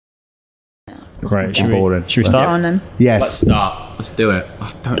Right, should boring. we start? Go on then. Yes. Let's start. Let's do it.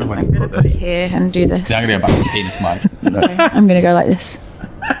 I don't know where to I'm going put to put it this. here and do this. Yeah, I'm going to go back to penis mode. Okay, I'm going to go like this.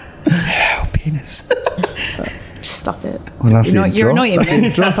 Oh, penis. Just stop it. Well, that's You're annoying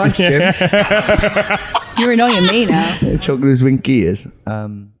me. Thanks, Jim. You're annoying me now. Talking to his winky ears.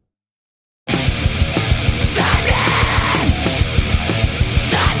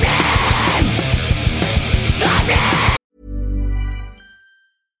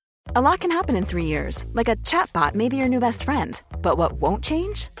 A lot can happen in 3 years, like a chatbot may be your new best friend. But what won't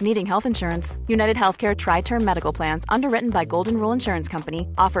change? Needing health insurance. United Healthcare Tri-Term Medical Plans, underwritten by Golden Rule Insurance Company,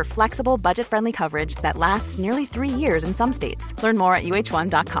 offer flexible, budget-friendly coverage that lasts nearly 3 years in some states. Learn more at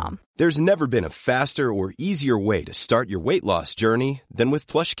uh1.com. There's never been a faster or easier way to start your weight loss journey than with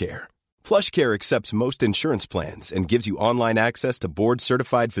PlushCare. PlushCare accepts most insurance plans and gives you online access to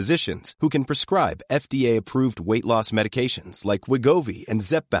board-certified physicians who can prescribe FDA-approved weight loss medications like Wegovy and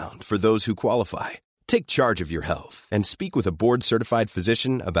Zepbound for those who qualify. Take charge of your health and speak with a board-certified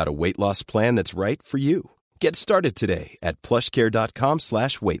physician about a weight loss plan that's right for you. Get started today at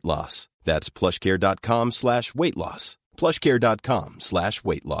plushcare.com/weight loss. That's plushcare.com/weight loss.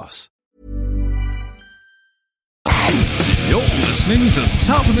 plushcare.com/weight loss. You're listening to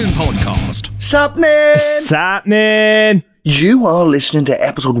Sappenin Podcast. Sappenin! You are listening to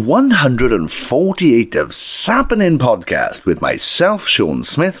episode 148 of Sappenin Podcast with myself, Sean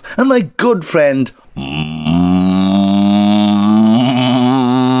Smith, and my good friend,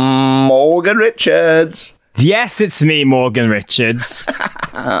 Morgan Richards. Yes, it's me, Morgan Richards.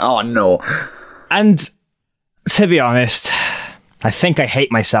 Oh, no. And to be honest, I think I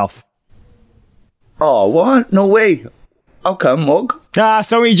hate myself. Oh, what? No way. How come, Mug?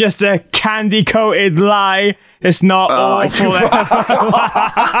 It's only just a candy-coated lie. It's not awful. I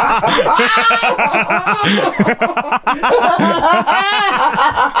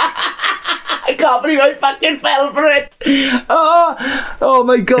can't believe I fucking fell for it. Oh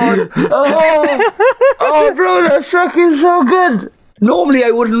my god. Oh, bro, that's fucking so good. Normally I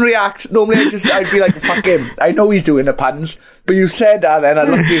wouldn't react. Normally I'd be like, fuck him. I know he's doing the puns. But you said that, then I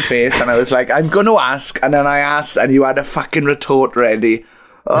looked at your face and I was like, I'm going to ask. And then I asked and you had a fucking retort ready.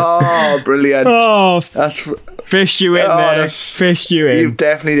 Oh, brilliant. That's fished you in there. Fished you in. You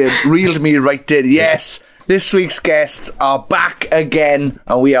definitely did. Reeled me right in. Yes. This week's guests are back again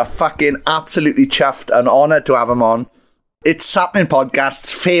and we are fucking absolutely chuffed and honoured to have them on. It's Sappenin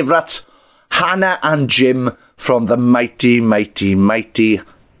Podcast's favourite, Hannah and Jim from the mighty,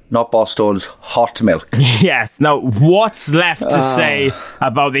 not Boston's, Hot Milk. Yes. Now, what's left to say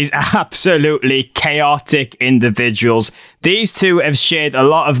about these absolutely chaotic individuals? These two have shared a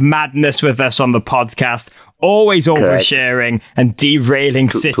lot of madness with us on the podcast, always oversharing and derailing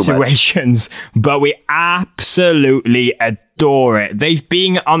situations, but we absolutely adore it. They've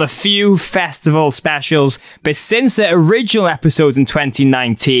been on a few festival specials, but since their original episode in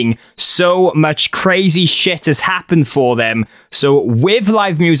 2019, so much crazy shit has happened for them. So with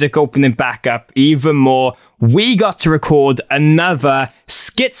live music opening back up even more, we got to record another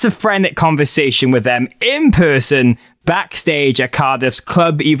schizophrenic conversation with them in person backstage at Cardiff's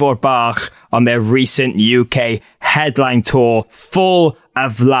Club Ivor Bach on their recent UK headline tour, full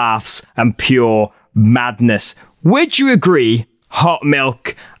of laughs and pure madness. Would you agree Hot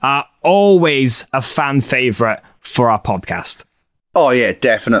Milk are always a fan favourite for our podcast? Oh yeah,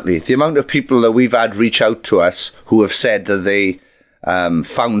 definitely. The amount of people that we've had reach out to us who have said that they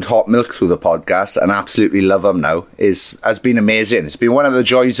found Hot Milk through the podcast and absolutely love them now has been amazing. It's been one of the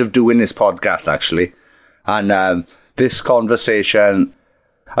joys of doing this podcast, actually. And this conversation,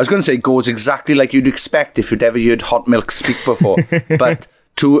 I was going to say, goes exactly like you'd expect if you'd ever heard Hot Milk speak before. But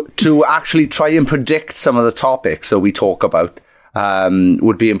to actually try and predict some of the topics that we talk about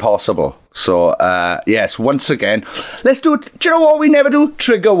would be impossible. So, yes, once again, let's do it. Do you know what we never do?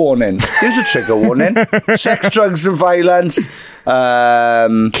 Trigger warnings. Here's a trigger warning. Sex, drugs and violence.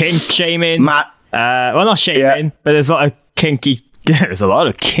 Kink shaming. Well, not shaming, but there's a lot of kinky... There's a lot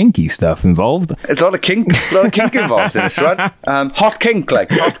of kinky stuff involved. There's a lot of kink involved in this one. Hot kink.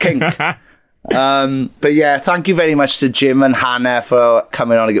 But yeah, thank you very much to Jim and Hannah for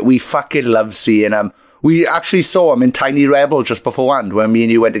coming on again. We fucking love seeing them. We actually saw them in Tiny Rebel just beforehand when me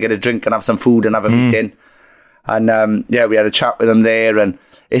and you went to get a drink and have some food and have a meeting. And yeah, we had a chat with them there, and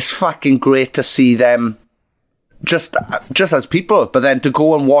it's fucking great to see them just as people, but then to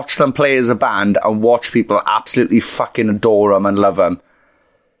go and watch them play as a band and watch people absolutely fucking adore them and love them.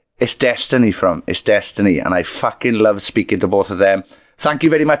 It's destiny it's destiny, and I fucking love speaking to both of them. Thank you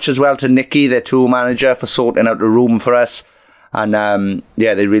very much as well to Nikki, their tour manager, for sorting out the room for us. And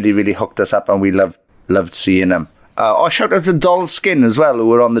yeah, they really, really hooked us up and we loved seeing them. Shout out to Doll Skin as well, who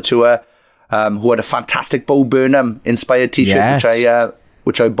were on the tour. who had a fantastic Bo Burnham inspired t-shirt, Yes.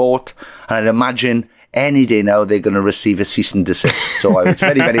 which I bought. And I'd imagine any day now they're going to receive a cease and desist. So I was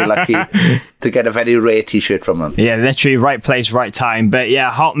very, very lucky to get a very rare t-shirt from them. Yeah, literally right place, right time. But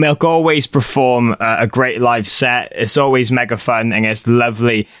yeah, Hot Milk always perform a great live set. It's always mega fun, and it's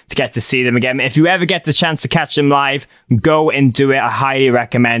lovely to get to see them again. If you ever get the chance to catch them live, go and do it. I highly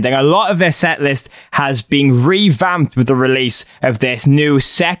recommend. And a lot of their set list has been revamped with the release of this new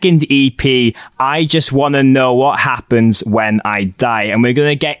second EP, I Just Want to Know What Happens When I Die. And we're going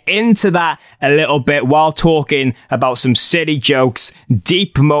to get into that a little bit while talking about some silly jokes,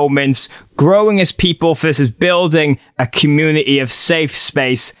 deep moments, growing as people versus building a community of safe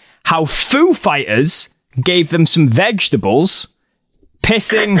space, how Foo Fighters gave them some vegetables,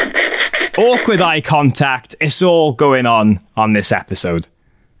 pissing, awkward eye contact. It's all going on this episode.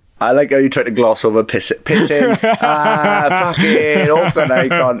 I like how you try to gloss over pissing. Fucking awkward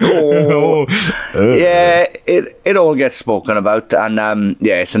icon. Oh. Yeah, it all gets spoken about. And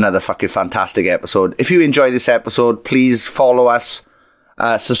yeah, it's another fucking fantastic episode. If you enjoy this episode, please follow us.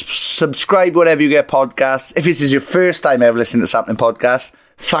 Subscribe wherever you get podcasts. If this is your first time ever listening to Sappenin Podcast,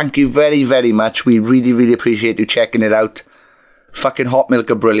 thank you very, very much. We really, really appreciate you checking it out. Fucking Hot Milk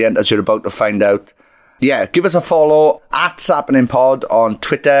are brilliant, as you're about to find out. Yeah, give us a follow at Sappenin Pod on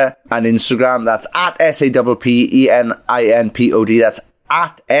Twitter and Instagram. That's at SAPPENINPOD. That's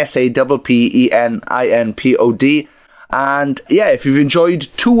at SAPPENINPOD. And yeah, if you've enjoyed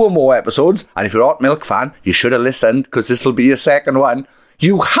 2 or more episodes, and if you're a Hot Milk fan, you should have listened, because this will be your second one.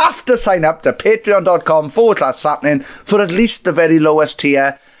 You have to sign up to patreon.com/Sappenin for at least the very lowest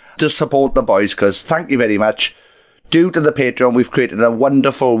tier to support the boys, because thank you very much. Due to the Patreon, we've created a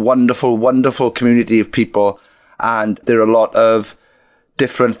wonderful, wonderful, wonderful community of people, and there are a lot of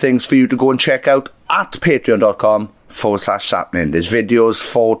different things for you to go and check out at patreon.com/Sappenin. There's videos,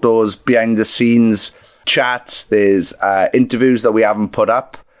 photos, behind the scenes, chats, there's interviews that we haven't put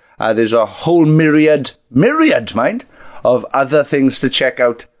up. There's a whole myriad, mind, of other things to check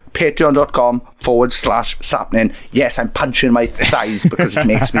out. Patreon.com/Sappenin. Yes, I'm punching my thighs because it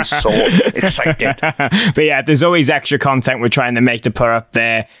makes me so excited. But yeah, there's always extra content we're trying to make to put up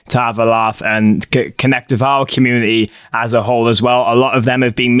there to have a laugh and connect with our community as a whole as well. A lot of them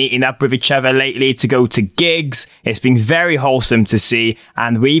have been meeting up with each other lately to go to gigs. It's been very wholesome to see.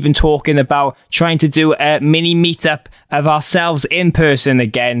 And we're even talking about trying to do a mini meetup of ourselves in person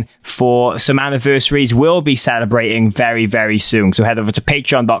again for some anniversaries we'll be celebrating very, very soon. So head over to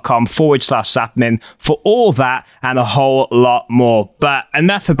patreon.com/Sappenin for all that and a whole lot more. But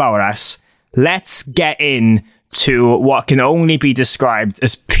enough about us. Let's get into what can only be described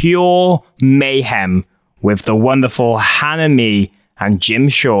as pure mayhem with the wonderful Hannah Mee and Jim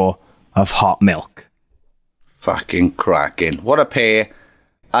Shaw of Hot Milk. Fucking cracking. What a pair.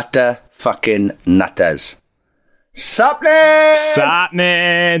 Utter fucking nutters. Sappenin!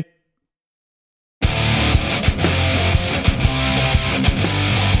 Sappenin!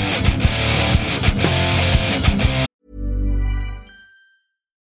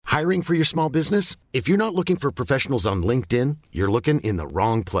 Hiring for your small business? If you're not looking for professionals on LinkedIn, you're looking in the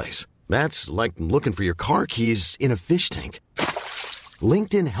wrong place. That's like looking for your car keys in a fish tank.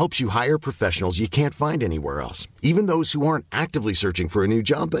 LinkedIn helps you hire professionals you can't find anywhere else, even those who aren't actively searching for a new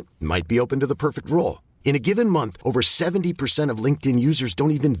job but might be open to the perfect role. In a given month, over 70% of LinkedIn users don't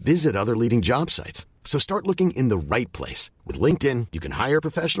even visit other leading job sites. So start looking in the right place. With LinkedIn, you can hire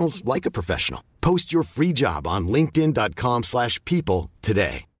professionals like a professional. Post your free job on linkedin.com/people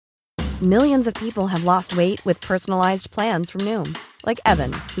today. Millions of people have lost weight with personalized plans from Noom. Like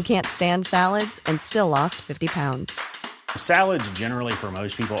Evan, who can't stand salads and still lost 50 pounds. Salads generally for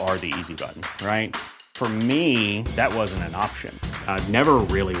most people are the easy button, right? For me, that wasn't an option. I never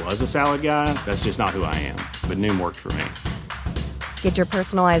really was a salad guy. That's just not who I am. But Noom worked for me. Get your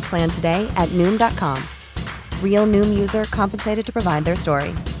personalized plan today at Noom.com. Real Noom user compensated to provide their story.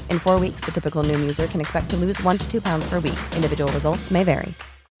 In 4 weeks, the typical Noom user can expect to lose 1 to 2 pounds per week. Individual results may vary.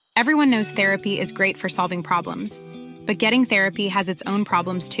 Everyone knows therapy is great for solving problems. But getting therapy has its own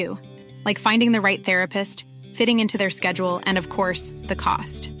problems too. Like finding the right therapist, fitting into their schedule, and of course, the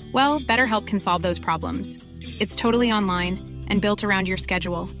cost. Well, BetterHelp can solve those problems. It's totally online and built around your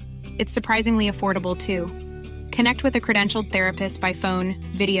schedule. It's surprisingly affordable, too. Connect with a credentialed therapist by phone,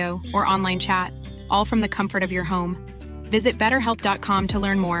 video, or online chat, all from the comfort of your home. Visit BetterHelp.com to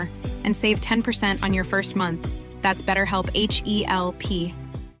learn more and save 10% on your first month. That's BetterHelp, H-E-L-P.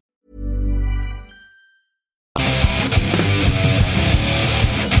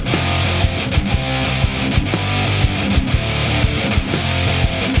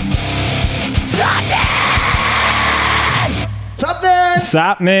 Sappenin! What's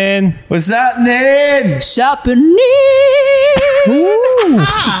happening? What's happening?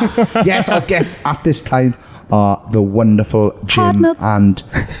 Yes, our guests at this time are the wonderful Jim and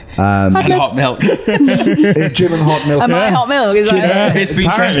Hot Milk. It's Jim and Hot Milk. Am I Hot Milk? Is that It's been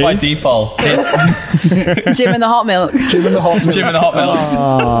changed by Deepol. it? Jim and the Hot Milk. Jim and the Hot Milk. Jim and the Hot Milk.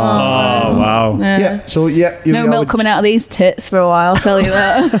 Oh, wow. Yeah. So yeah, No milk coming out of these tits for a while, I'll tell you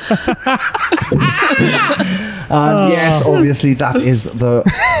that. And yes, obviously that is the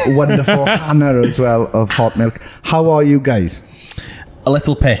wonderful Hannah as well of Hot Milk. How are you guys? A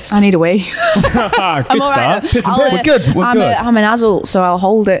little pissed. I need a wee. Good I'm all start. right. We're good. We're good. I'm an adult, so I'll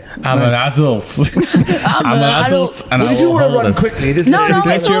hold it. I'm an adult. I'm an adult. And Well, if you want to run quickly, there's No,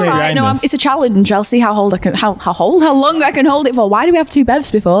 literally it's 10 all seconds. right. No, it's a challenge. I'll see how long I can hold it for. Why do we have 2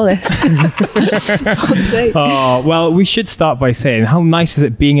 bevs before this? Fuck's sake. Oh, well, we should start by saying how nice is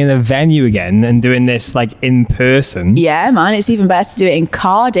it being in a venue again and doing this like in person? Yeah, man, it's even better to do it in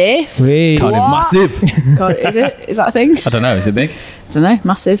Cardiff. Wait. Kind of What? massive. God, is it? Is that a thing? I don't know. Is it big? I don't know.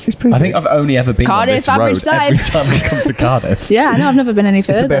 Massive. I think I've only ever been Cardiff, on average this road every size. time we come to Cardiff. Yeah, I know. I've never been any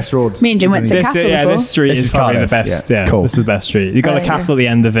further. the best road. Me and Jim went to Castle before. This street This is is probably the Cardiff. best. Yeah. Yeah, Cool. This is the best street. You got There the you castle at the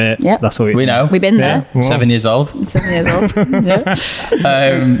end of it. Yep. That's what We know. We've been there. Yeah. 7 years old. 7 years old. Yeah.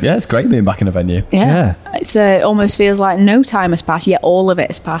 Yeah, it's great being back in a venue. Yeah. It's almost feels like no time has passed, yet all of it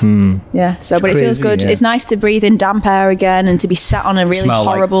has passed. Yeah. So, but it feels crazy, good. yeah. It's nice to breathe in damp air again and to be sat on a really Smell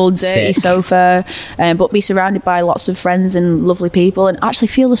like horrible, dirty sick. sofa, but be surrounded by lots of friends and lovely people and actually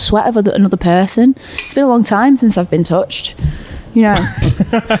feel the sweat of another person. It's been a long time since I've been touched. You know,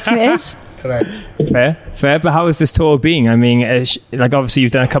 it is. Fair. But how is this tour being? I mean, like obviously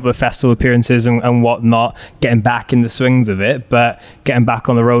you've done a couple of festival appearances and whatnot, getting back in the swings of it, but getting back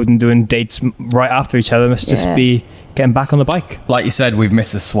on the road and doing dates right after each other must just be getting back on the bike. Like you said, we've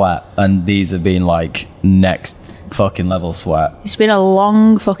missed the sweat, and these have been like next fucking level sweat. It's been a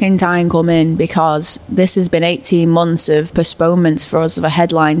long fucking time coming because this has been 18 months of postponements for us of a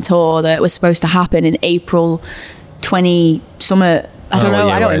headline tour that was supposed to happen in April 20 summer. I don't know.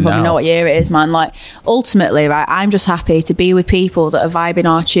 I don't even probably know what year it is, man. Like, ultimately, right, I'm just happy to be with people that are vibing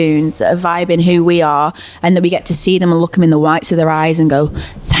our tunes, that are vibing who we are, and that we get to see them and look them in the whites of their eyes and go,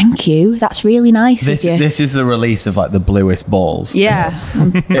 thank you. That's really nice of you. This is the release of like the bluest balls. Yeah.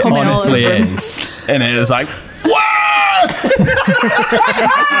 I'm It coming all honestly over them. is. And it is like,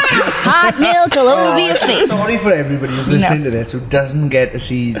 Hot milk all over your face. Sorry for everybody who's listening to this who doesn't get to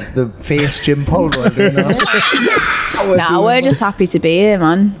see the face Jim Polroy doing that. Nah, we're just happy to be here,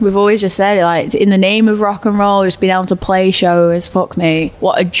 man. We've always just said it, like, in the name of rock and roll, just being able to play shows, fuck me,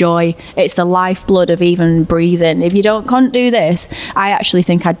 what a joy. It's the lifeblood of even breathing. If you can't do this, I actually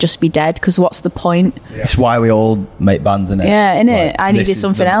think I'd just be dead, because what's the point? it's why we all make bands, innit? Yeah, innit? Like, I needed this is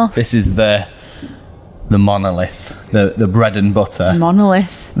something the- else. This is the monolith, the bread and butter.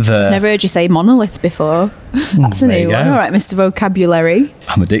 Monolith. The- I've never heard you say monolith before. That's a there you new one. go. All right, Mr. Vocabulary.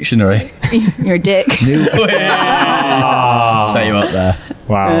 I'm a dictionary. You're a dick. Say you up there.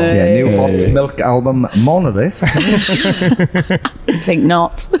 Wow. Yeah, new Hot Milk album, Monolith. Think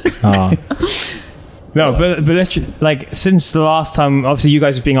not. Oh. No, but literally, like, since the last time, obviously you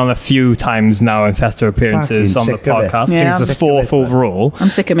guys have been on a few times now in festival appearances Fucking on the sick of it. podcast. I Yeah, think I'm it's the fourth overall. I'm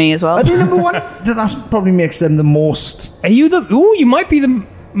sick of me as well. Are they number one? That probably makes them the most. Are you you might be the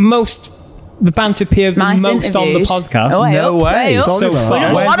band to appear the Nice most on the interviews. podcast. Oh, No way. Up. So We're far.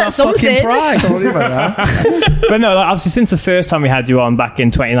 number Where's one our at something. Sorry about that. But no, like, obviously since the first time we had you on back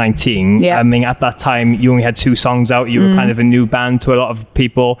in 2019, Yeah. I mean, at that time you only had 2 songs out. You were kind of a new band to a lot of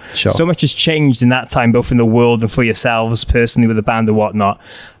people. Sure. So much has changed in that time, both in the world and for yourselves personally with the band and whatnot.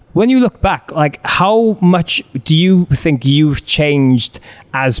 When you look back, like, how much do you think you've changed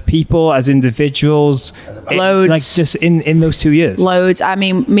as people, as individuals? Loads. Like, just in those 2 years? Loads. I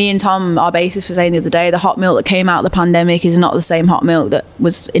mean, me and Tom, our bassist, was saying the other day, the Hot Milk that came out of the pandemic is not the same Hot Milk that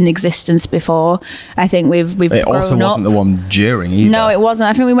was in existence before. I think we've It grown also up. wasn't the one during either. No, it wasn't.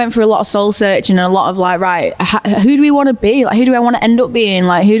 I think we went through a lot of soul searching and a lot of like, right, who do we want to be? Like, who do I want to end up being?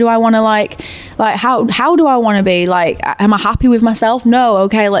 Like, who do I want to like how do I want to be? Like, am I happy with myself? No.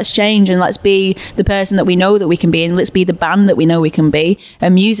 Okay, let's change and let's be the person that we know that we can be, and let's be the band that we know we can be.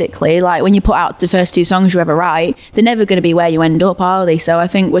 And musically, like, when you put out the first 2 songs you ever write, they're never going to be where you end up, are they? So I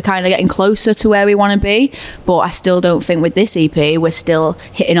think we're kind of getting closer to where we want to be, but I still don't think with this EP we're still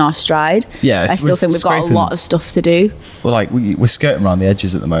hitting our stride. Yeah, I still think we've got a scraping. lot of stuff to do. Well, like we're skirting around the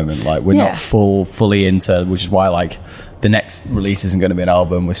edges at the moment. Like we're Yeah. not fully into, which is why like the next release isn't going to be an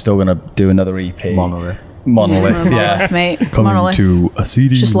album. We're still going to do another EP. Monolith. Monolith, yeah. Monolith, mate. Coming Monolith. to a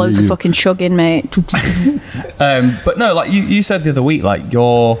CD. It's just loads of near you. fucking chugging, mate. But no, like you said the other week, like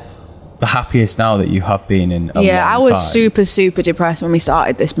your the happiest now that you have been in a long I was time. super depressed when we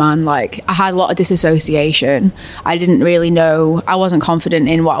started this, man. Like, I had a lot of disassociation. I didn't really know, I wasn't confident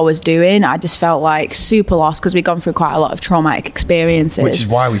in what I was doing. I just felt like super lost because we'd gone through quite a lot of traumatic experiences. Which is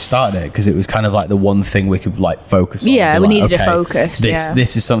why we started it, because it was kind of like the one thing we could like focus on. Yeah, we like, needed a focus.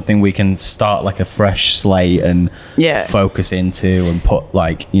 This is something we can start like a fresh slate and focus into and put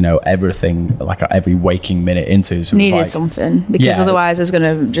like, you know, everything, like every waking minute into. So needed like, something, because otherwise I was going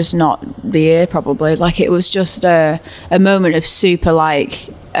to just not be here probably. Like, it was just a moment of super like,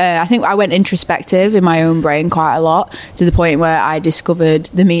 I think I went introspective in my own brain quite a lot, to the point where I discovered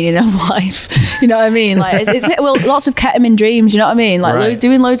the meaning of life. You know what I mean? Like, it's lots of ketamine dreams. You know what I mean? Like,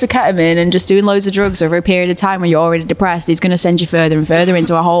 doing loads of ketamine and just doing loads of drugs over a period of time when you're already depressed is going to send you further and further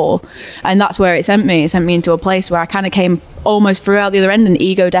into a hole. And that's where it sent me. It sent me into a place where I kind of came almost through out the other end, and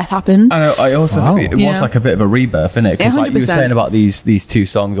ego death happened. I also think it was like a bit of a rebirth, innit? Because like you were saying about these two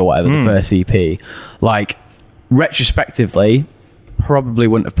songs or whatever, the first EP, like retrospectively, probably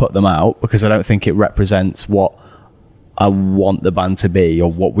wouldn't have put them out, because I don't think it represents what I want the band to be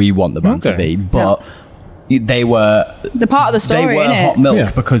or what we want the band to be. But they were the part of the story. They were innit? Hot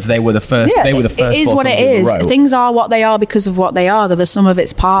Milk because they were the first. They were the first. It is what it is. Things are what they are because of what they are. They're the sum of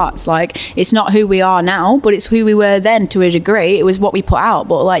its parts. Like, it's not who we are now, but it's who we were then to a degree. It was what we put out.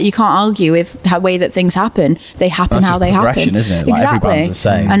 But like, you can't argue with the way that things happen. They happen how they happen. Isn't it? Like, exactly. every band's the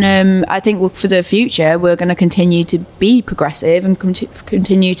same. And I think for the future, we're going to continue to be progressive and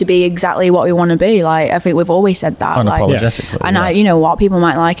continue to be exactly what we want to be. Like, I think we've always said that. Unapologetically. Like, and you know what? People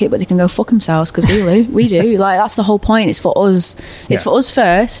might like it, but they can go fuck themselves, because we do. Like, that's the whole point. It's for us. It's for us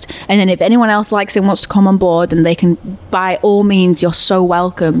first, and then if anyone else likes it and wants to come on board, then they can, by all means, you're so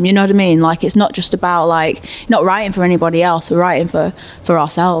welcome. You know what I mean? Like, it's not just about like not writing for anybody else. We're writing for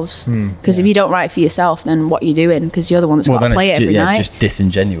ourselves, because if you don't write for yourself, then what are you doing? Because you're the one that's got to play it every night. Just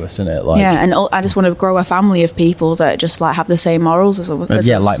disingenuous, isn't it? Like, and I just want to grow a family of people that just like have the same morals as us.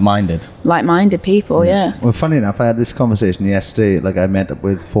 Like-minded people. Well, funny enough, I had this conversation yesterday. Like, I met up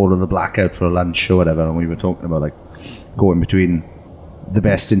with Fall of the Blackout for a lunch or whatever, and we were talking about like going between the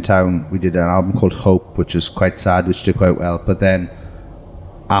best in town. We did an album called Hope, which was quite sad, which did quite well. But then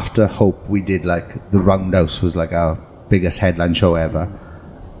after Hope, we did like the Roundhouse was like our biggest headline show ever.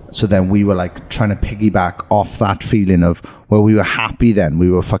 So then we were like trying to piggyback off that feeling of, well, we were happy then, we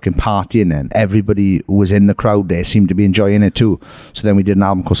were fucking partying then, everybody who was in the crowd there seemed to be enjoying it too. So then we did an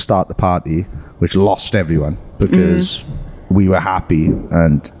album called Start the Party, which lost everyone because we were happy,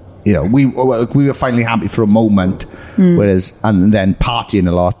 and you know, we were finally happy for a moment, and then partying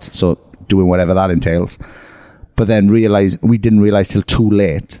a lot, so doing whatever that entails. But then we didn't realize till too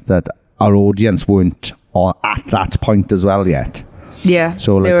late that our audience weren't at that point as well yet. Yeah.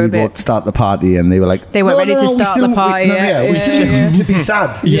 So like, we both start the party, and they were like, they were ready to start the party. We still need to be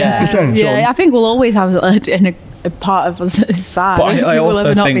sad. Yeah. I think we'll always have a part of us that is sad. But I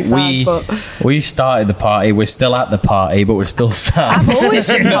also think sad, we started the party. We're still at the party, but we're still sad. I've always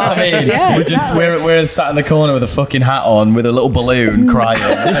been I mean? Yeah, we're sat in the corner with a fucking hat on, with a little balloon, crying,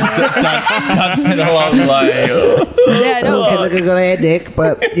 and dancing along like. I don't feel like I'm gonna headache,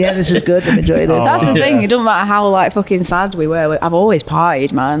 but this is good. I'm enjoying it. That's the thing. It doesn't matter how like fucking sad we were. I've always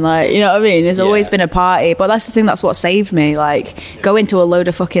partied, man. Like, you know what I mean? There's always been a party. But that's the thing. That's what saved me. Like, going to a load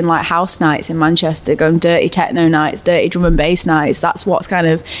of fucking like house nights in Manchester, going dirty techno nights, dirty drum and bass nights. That's what's kind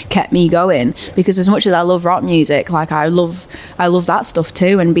of kept me going, because as much as I love rock music, like I love that stuff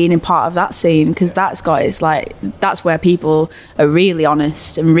too, and being in part of that scene, because that's where people are really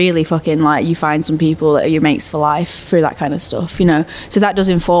honest and really fucking like, you find some people that are your mates for life through that kind of stuff, you know. So that does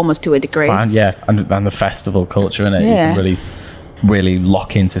inform us to a degree. And the festival culture, innit? Yeah. You can really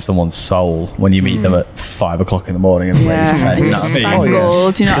lock into someone's soul when you meet them at 5 o'clock in the morning and you know what I mean?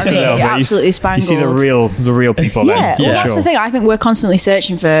 Spangled, you know what I mean? Absolutely spangled. You see the real people then. Well, that's the thing. I think we're constantly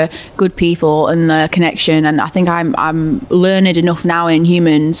searching for good people and connection, and I think I'm learned enough now in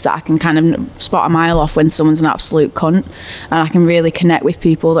humans that I can kind of spot a mile off when someone's an absolute cunt, and I can really connect with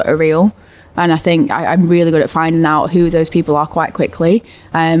people that are real. And I think I'm really good at finding out who those people are quite quickly.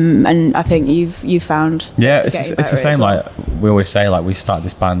 And I think you've found. Yeah, it's the same. Well. Like we always say, like we started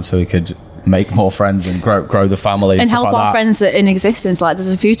this band so we could make more friends and grow the family and help like our friends that in existence. Like, there's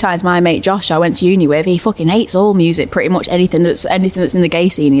a few times my mate Josh I went to uni with, he fucking hates all music, pretty much anything that's in the gay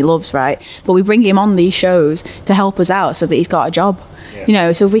scene he loves, right? But we bring him on these shows to help us out so that he's got a job. You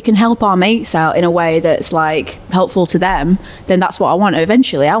know, so if we can help our mates out in a way that's like helpful to them, then that's what I want.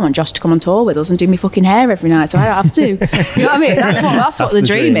 Eventually, I want Josh to come on tour with us and do me fucking hair every night, so I don't have to. You know what I mean? That's what the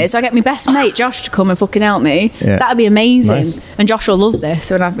dream is. So I get my best mate Josh to come and fucking help me. Yeah. That'd be amazing. Nice. And Josh will love this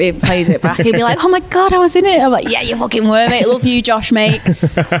when he plays it back. He'll be like, "Oh my god, I was in it." I'm like, "Yeah, you fucking were, mate. Love you, Josh, mate."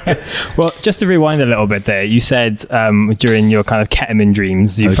 Well, just to rewind a little bit there, you said during your kind of ketamine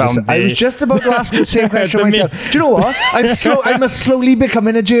dreams, I was just about to ask the same question myself. Do you know what? I'm slowly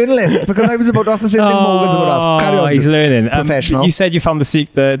becoming a journalist because I was about to ask the same thing Morgan's about to ask. Carry on. He's learning. Professional. You said you found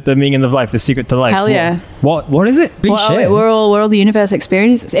the meaning of life, the secret to life. Hell yeah. What is it? Please share. We're all the universe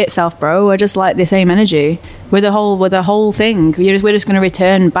experiences itself, bro. We're just like the same energy. We're the whole thing. We're just going to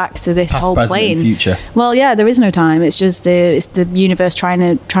return back to this past, whole present, plane. and future. Well, yeah, there is no time. It's just it's the universe trying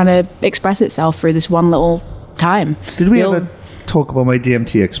to express itself through this one little time. Did we ever talk about my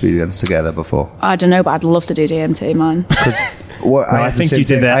DMT experience together before? I don't know, but I'd love to do DMT, man. I think you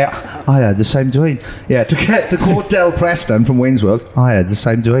did that. I had the same dream. Yeah, to quote Del Preston from Wayne's World, I had the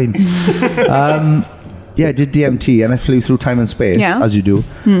same dream. Yeah, I did DMT and I flew through time and space, as you do.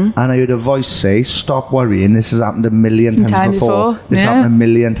 And I heard a voice say, "Stop worrying, this has happened a million times before. This happened a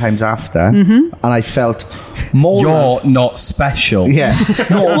million times after." And I felt more love. You're not special. Yeah.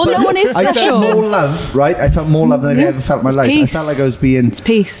 Well, no one is special. I felt more love, right? I felt more love than I've ever felt in my life. Peace. I felt like I was being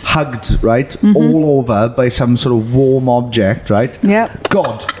hugged, right? All over by some sort of warm object, right? Yeah.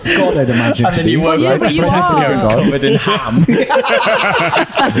 God, I'd imagine. And then you were but you are. covered in ham. And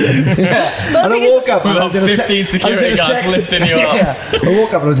I woke up and I was in 15 security guards lifting you up. I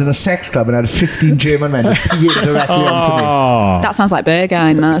woke up and I was in a sex club and I had 15 German men just peeing directly onto me. That sounds like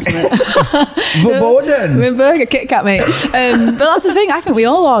Berghain, that, doesn't it? Verboten. Burger, Kit Kat, mate. But that's the thing. I think we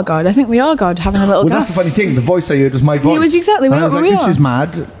all are God. I think we are God having a little. Well, that's the funny thing. The voice I heard was my voice. It was exactly. And I was like, "This is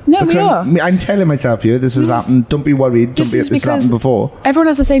mad." No, we are. I'm telling myself here, this has happened. Don't be worried. This has happened before. Everyone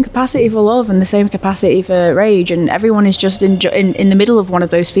has the same capacity for love and the same capacity for rage, and everyone is just in the middle of one of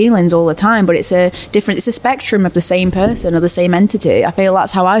those feelings all the time. But it's a spectrum of the same person or the same entity. I feel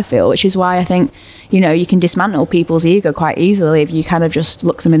that's how I feel, which is why I think you can dismantle people's ego quite easily if you kind of just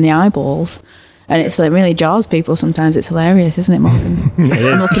look them in the eyeballs. And it's like really jars people sometimes. It's hilarious, isn't it, Morgan?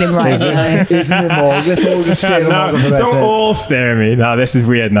 I'm looking him right in the eyes. Isn't it, Morgan? Let's all just stare at Morgan. Don't all stare at me. No, this is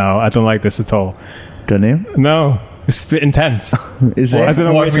weird now. I don't like this at all. Don't you? No. It's a bit intense. Is it? I don't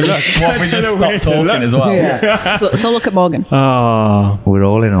know where to look. What if we just stop talking as well? Yeah. So look at Morgan. Oh. We're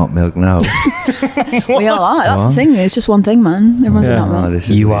all in hot milk now. We all are. That's the thing. It's just one thing, man. Everyone's in hot milk.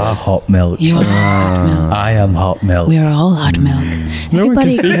 You are hot milk. You are hot milk. I am hot milk. We are all hot milk. No one can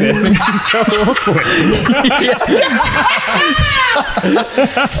see this. It's so awkward.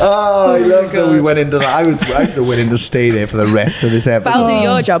 I love that we went into that. I was willing to stay there for the rest of this episode. But I'll do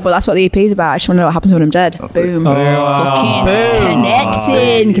your job, but that's what the EP's about. I just want to know what happens when I'm dead. Boom. Fucking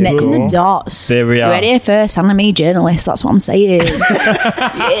connecting the dots. There we are. You heard it first, hand me journalist. That's what I'm saying.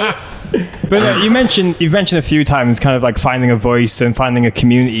 Yeah. But you've mentioned a few times kind of like finding a voice and finding a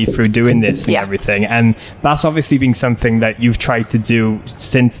community through doing this and everything, and that's obviously been something that you've tried to do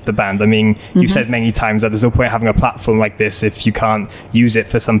since the band. I mean, you've said many times that there's no point having a platform like this if you can't use it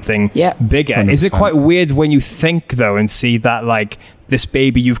for something bigger. 100%. Is it quite weird when you think though and see that like this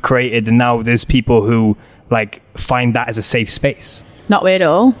baby you've created and now there's people who like find that as a safe space? Not weird at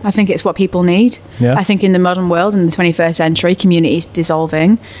all. I think it's what people need. Yeah. I think in the modern world, in the 21st century, community is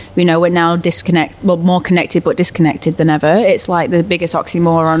dissolving. We're now more connected but disconnected than ever. It's like the biggest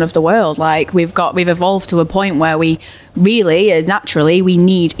oxymoron of the world. Like we've evolved to a point where we really, naturally, we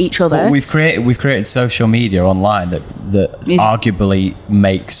need each other. Well, we've created social media online that arguably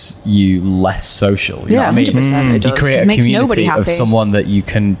makes you less social. You know what I mean? 100% it does. You create it a makes community nobody of someone that you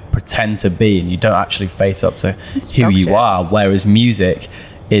can pretend to be, and you don't actually face up to who you are. Whereas music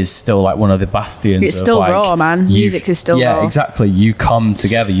is still like one of the bastions. It's still raw, man. Music is still raw. Yeah, exactly. You come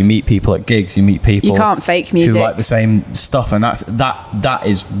together. You meet people at gigs. You meet people. You can't fake music. Who like the same stuff, and that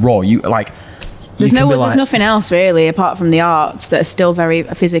is raw. You like. There's nothing else really apart from the arts that are still very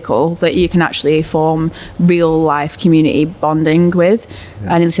physical that you can actually form real life community bonding with.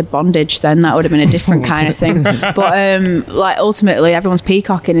 I didn't say bondage then, that would have been a different kind of thing. But like ultimately everyone's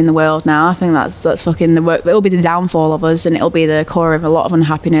peacocking in the world now. I think that's fucking the work. It'll be the downfall of us, and it'll be the core of a lot of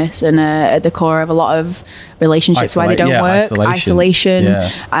unhappiness and at the core of a lot of relationships why they don't work. Isolation. Yeah.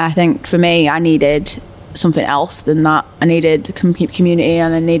 And I think for me, I needed something else than that. I needed community,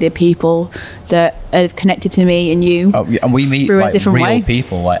 and I needed people that are connected to me and you. And we meet like real way.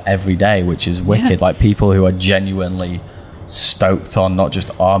 people like every day, which is wicked. Like people who are genuinely stoked on not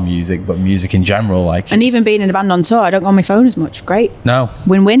just our music but music in general. Like, and even being in a band on tour, I don't go on my phone as much. Great. No.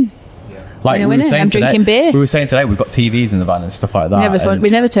 Win-win. Like we were saying I'm drinking beer. We were saying today we've got TVs in the van and stuff like that. We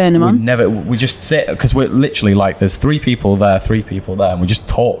never turn them on. We just sit because we're literally like there's 3 people there, and we just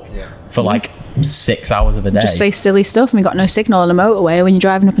talk for like 6 hours of a day. Just say silly stuff, and we got no signal on the motorway when you're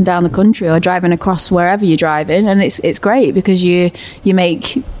driving up and down the country or driving across wherever you're driving, and it's great because you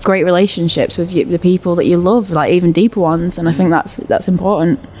make great relationships with the people that you love, like even deeper ones, and I think that's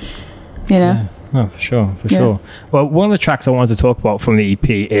important, you know. Yeah. Oh, for sure. Well, one of the tracks I wanted to talk about from the EP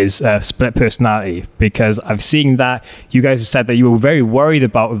is Split Personality, because I've seen that you guys have said that you were very worried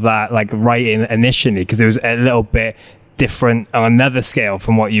about that, like writing initially, because it was a little bit different on another scale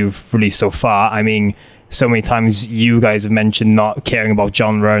from what you've released so far. I mean, so many times you guys have mentioned not caring about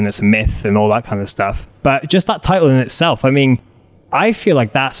genre and it's a myth and all that kind of stuff. But just that title in itself, I mean, I feel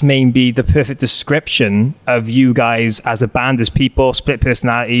like that's maybe the perfect description of you guys as a band, as people, Split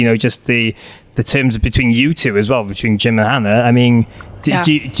Personality, you know, just the terms between you two as well, between Jim and Hannah. I mean,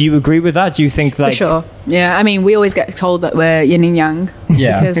 do you agree with that? Do you think like... For sure. Yeah, I mean, we always get told that we're yin and yang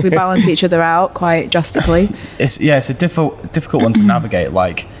because we balance each other out quite drastically. It's a difficult one to navigate.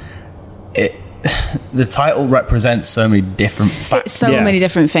 Like, the title represents so many different facts. It's many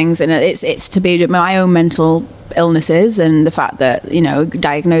different things, and it's to be my own mental illnesses and the fact that, you know,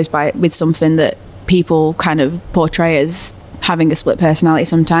 diagnosed with something that people kind of portray as having a split personality.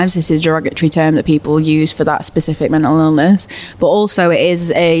 Sometimes this is a derogatory term that people use for that specific mental illness, but also it is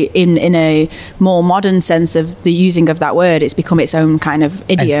in a more modern sense of the using of that word, it's become its own kind of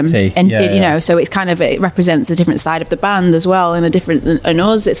idiom. Entity. And you know, so it's kind of, it represents a different side of the band as well, and a different than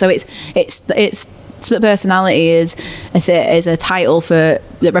us. So it's split personality is a title that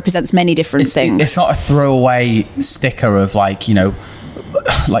represents many different things. It's not a throwaway sticker of, like, you know,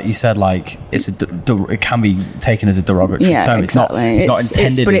 like you said, like it can be taken as a derogatory term. Exactly. It's not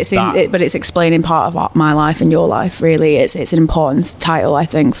intended. But it's explaining part of my life and your life. Really, it's an important title, I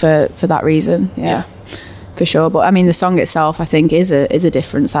think, for that reason. Yeah, for sure. But I mean, the song itself, I think, is a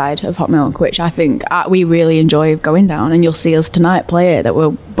different side of Hot Milk, which I think we really enjoy going down. And you'll see us tonight play it. That we're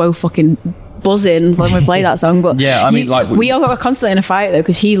both fucking buzzing when we play that song. But yeah, I mean, like we are constantly in a fight though,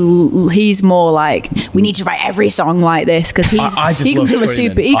 because he's more like, we need to write every song like this, because he comes from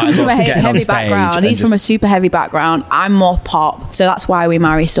a heavy background. He's from a super heavy background. I'm more pop, so that's why we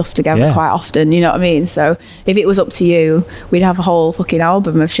marry stuff together quite often. You know what I mean? So if it was up to you, we'd have a whole fucking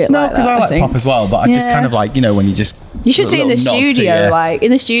album of shit like that. No, because I like pop as well, but I just kind of like, you know, when you just should see in the studio, like in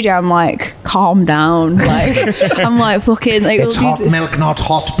the studio, I'm like, calm down, like I'm like fucking like, it's Hot Milk, not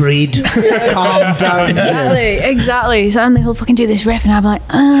Hot Breed. Calm down. Exactly. So then he'll fucking do this riff, and I'm like,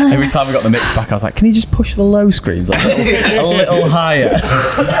 Every time we got the mix back, I was like, can you just push the low screams like a little higher?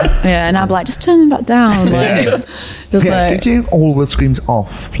 Yeah, and I'm like, just turn them back down. Like, could you all the screams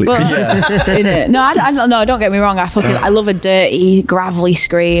off, please? Well, no, don't get me wrong. I love a dirty, gravelly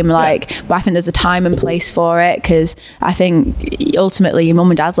scream. Like, but I think there's a time and place for it, because I think ultimately your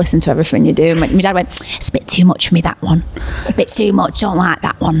mum and dad listen to everything you do. My dad went, it's a bit too much for me, that one. A bit too much. Don't like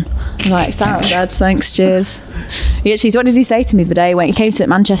that one. I'm like, sound Dad, thanks, cheers. What did he say to me the day when he came to the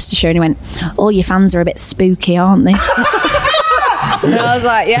Manchester show, and he went, all your fans are a bit spooky, aren't they? And I was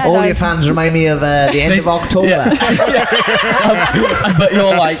like, yeah. All your fans remind me of the end of October. But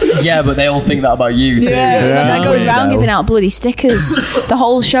you're like, yeah, but they all think that about you too. My dad goes around giving out bloody stickers. The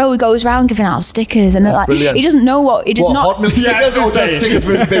whole show goes around giving out stickers, and like, he doesn't know what he does not. Hot Milk stickers or just stickers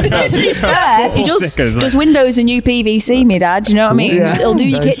for his business? To be fair, he does windows and UPVC, me dad. Do you know what I mean? Yeah. He'll do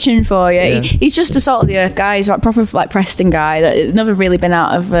your kitchen for you. Yeah. He's just a salt of the earth guy. He's like proper like Preston guy that never really been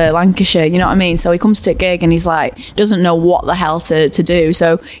out of Lancashire. You know what I mean? So he comes to a gig and he's like, doesn't know what the hell to do.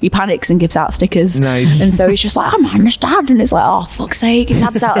 So he panics and gives out stickers. Nice. And so he's just like, oh man, it's Dad. And it's like, oh fuck's sake, your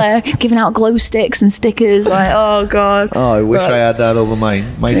dad's out there giving out glow sticks and stickers. Like, oh god. Oh, I wish I had that over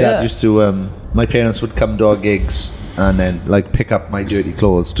mine. My dad used to my parents would come to our gigs and then like pick up my dirty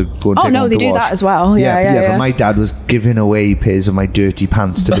clothes to go and take them they do that as well. Yeah. But my dad was giving away pairs of my dirty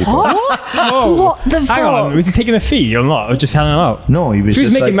pants to people. What the fuck? Hang on, was he taking a fee or not, or just hanging out? No, he was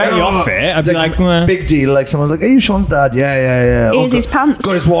just making money off it. I'd be like, big deal. Like someone's like, are you Sean's dad? Yeah. Here's his pants.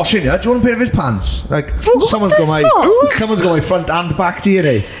 Got his washing. Yeah, do you want a pair of his pants? Like, someone's got my front and back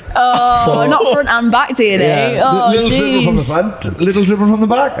DNA. Oh, not front and back DNA. Yeah. Oh, little dribble from the front, little dribble from the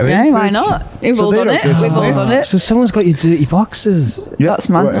back. I mean, yeah, why not? We've all done it. So someone's got your dirty boxes. Yeah, that's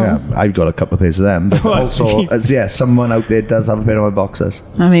mad. Well, yeah, I've got a couple of pairs of them, but also, someone out there does have a pair of my boxers.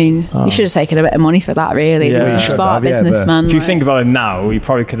 I mean, you should have taken a bit of money for that, really. He was a smart businessman. If you think about it now, you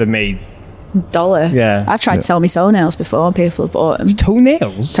probably could have made $1. Yeah. I've tried to sell me toenails before, and people have bought them.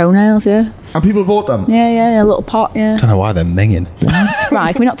 Toenails? Toenails, yeah. And people bought them? Yeah, a little pot, yeah. I don't know why they're minging.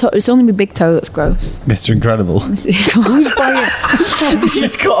 Right, can we not talk? It's only my big toe that's gross. Mr. Incredible. Who's buying it?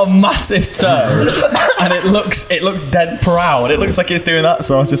 He's got a massive toe, and it looks dead proud. It looks like he's doing that.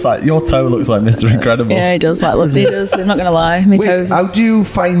 So I was just like, your toe looks like Mr. Incredible. Yeah, he does. Like, look, he does. I'm not gonna lie, my toes. How do you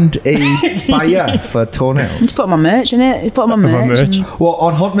find a buyer for toenails? Just put on my merch, innit? You put on my merch. Well,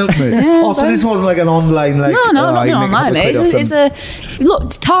 on Hot Milk merch. Yeah, so this wasn't like an online like. No, not doing online, mate. It's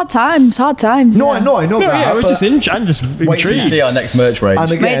it's hard times. No, I know that. Yeah, we're just I'm just wait till you see our next merch range.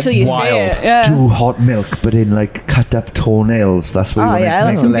 And again, wait till you see it. Yeah. Do hot milk, but in like cut up toenails. That's what.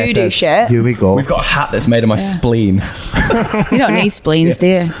 Like some voodoo shit. Here we go. We've got a hat that's made of my spleen. You don't need spleens, do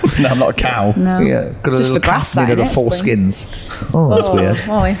you? No, I'm not a cow. No. Yeah, got a little cap made out of foreskins. Oh, that's weird.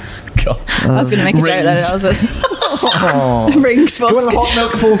 God. I was going to make a joke there. I was like, rings foreskin. Hot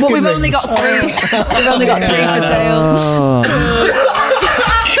milk foreskin. But we've only got 3. We've only got 3 for sale.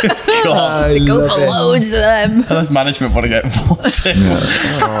 God, go for loads of them. Unless management want to get involved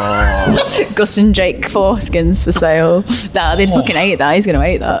in. Gus and Jake foreskins for sale. Nah, they'd fucking hate that. He's going to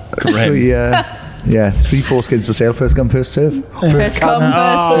hate that. So, yeah, 3 foreskins for sale. First come, first serve. First come,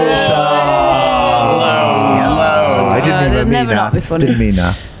 first serve. I didn't even mean not be funny. Didn't mean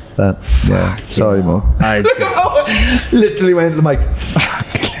that. But yeah, sorry, Mo. Literally went into the mic.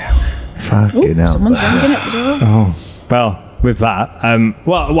 Fucking hell. Someone's ringing it as well. Oh, well, with that,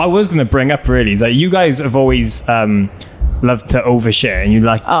 well, I was going to bring up really that you guys have always love to overshare, and you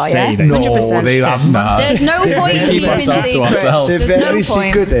like to say that. 100%. They haven't. There's no point in keeping secrets. They're very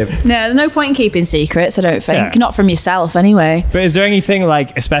secretive. No, there's no point in keeping secrets, I don't think. Not from yourself, anyway. But is there anything,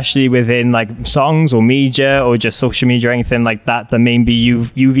 like, especially within, like, songs or media or just social media or anything like that maybe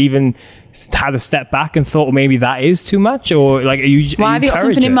you've even had a step back and thought, well, maybe that is too much? Or, like, why have you got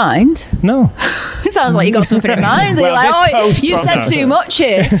something in mind? No. It sounds like you got something in mind. Well, you're like, you said too much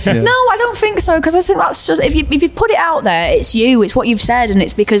here. No, I don't think so, because I think that's just, if you've put it out there, it's you, it's what you've said, and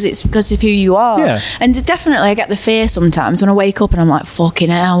it's because of who you are. Yeah. And definitely I get the fear sometimes when I wake up and I'm like, fucking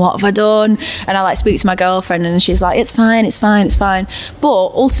hell, what have I done? And I like speak to my girlfriend and she's like, it's fine. But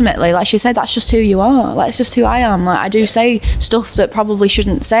ultimately, like she said, that's just who you are. Like, it's just who I am. Like, I do say stuff that probably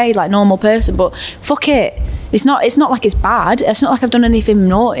shouldn't say, like normal person, but fuck it. It's not like it's bad. It's not like I've done anything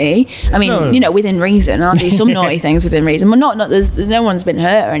naughty. I mean, you know, within reason. I'll do some naughty things within reason, but not there's no one's been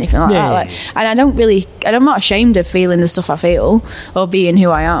hurt or anything like that. Like, and I'm not ashamed of feeling the stuff I feel or being who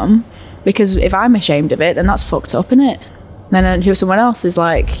I am, because if I'm ashamed of it, then that's fucked up, isn't it? Then who someone else is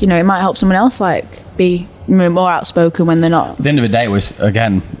like, you know, it might help someone else like be more outspoken when they're not. At the end of the day, we're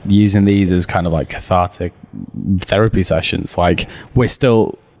again using these as kind of like cathartic therapy sessions. Like,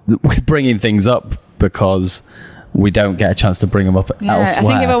 we're bringing things up because we don't get a chance to bring them up elsewhere. I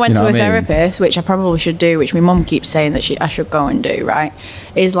think if I went to a therapist, which I probably should do, which my mum keeps saying that I should go and do, right,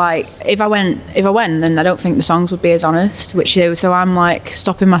 is like, if I went, then I don't think the songs would be as honest, so I'm like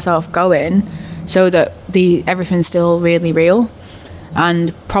stopping myself going so that everything's still really real,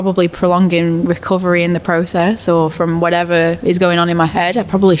 and probably prolonging recovery in the process or from whatever is going on in my head. I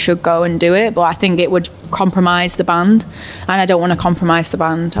probably should go and do it, but I think it would compromise the band, and I don't want to compromise the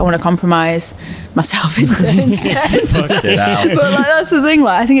band. I want to compromise myself instead. But like, that's the thing,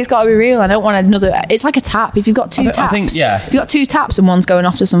 like, I think it's got to be real. I don't want another. It's like a tap. If you've got two taps, if you've got 2 taps and one's going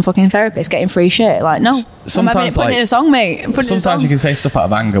off to some fucking therapist getting free shit, like, no, sometimes putting in a song, mate. Sometimes you can say stuff out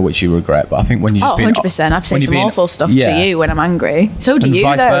of anger which you regret, but I think when you just 100%, I've said some awful stuff to you when I'm angry. So do you,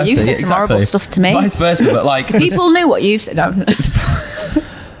 though. You said some horrible stuff to me. Vice versa, but like people knew what you've said. No.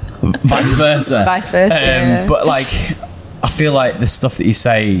 Vice versa. Yeah. But like, I feel like the stuff that you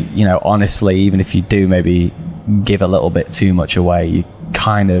say, you know, honestly, even if you do maybe give a little bit too much away, you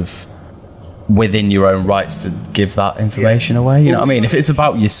kind of within your own rights to give that information away. You know what I mean? If it's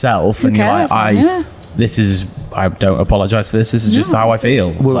about yourself and you're like, I don't apologize for this. This is just how I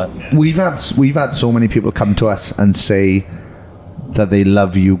feel. Well, like, we've had so many people come to us and say that they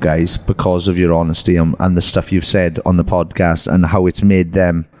love you guys because of your honesty and the stuff you've said on the podcast, and how it's made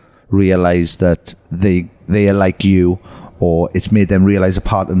them realize that they are like you, or it's made them realize a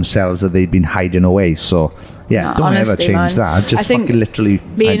part of themselves that they've been hiding away. So don't honesty, ever change that. Just fucking literally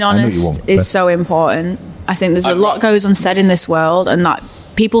being honest is so important. I think there's a lot goes unsaid in this world, and that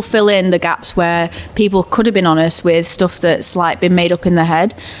people fill in the gaps where people could have been honest with stuff that's like been made up in their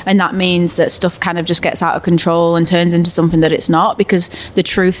head, and that means that stuff kind of just gets out of control and turns into something that it's not, because the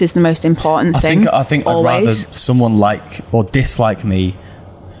truth is the most important thing. I think I'd rather someone like or dislike me.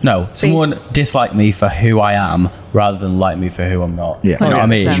 No, someone dislike me for who I am rather than like me for who I'm not. Yeah, you know what I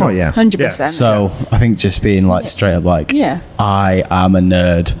mean? Right, yeah. 100%. So I think just being like straight up like, I am a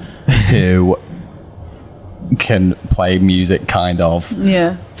nerd who can play music, kind of.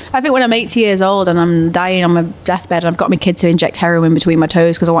 Yeah. I think when I'm 80 years old and I'm dying on my deathbed and I've got my kid to inject heroin between my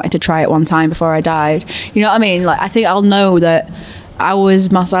toes because I wanted to try it one time before I died, you know what I mean? Like, I think I'll know that I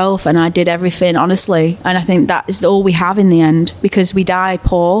was myself and I did everything honestly, and I think that is all we have in the end, because we die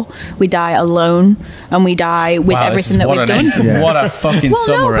poor, we die alone, and we die with everything that we've done. What a fucking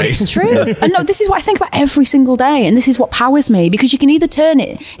summary. No, it's true. And no, this is what I think about every single day, and this is what powers me, because you can either turn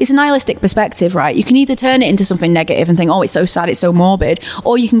it, it's a nihilistic perspective, right? You can either turn it into something negative and think, oh, it's so sad, it's so morbid,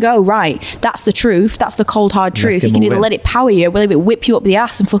 or you can go, right, that's the truth, that's the cold hard truth. You can either let it power you, let it whip you up the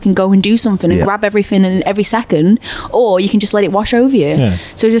ass and fucking go and do something and grab everything in every second, or you can just let it wash over you. Yeah.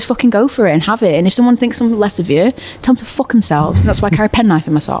 So just fucking go for it and have it. And if someone thinks something less of you, tell them to fuck themselves. And that's why I carry a penknife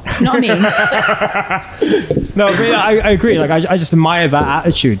in my sock. You know what I mean? No, but I agree. Like, I just admire that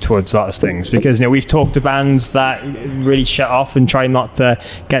attitude towards those things, because, you know, we've talked to bands that really shut off and try not to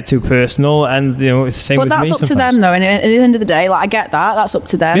get too personal, and, you know, it's the same with me. But that's up to them, though. And at the end of the day, like, I get that. That's up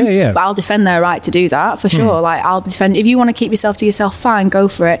to them. Yeah. But I'll defend their right to do that for sure. Like, I'll defend. If you want to keep yourself to yourself, fine, go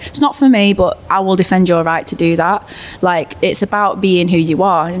for it. It's not for me, but I will defend your right to do that. Like, it's about being who you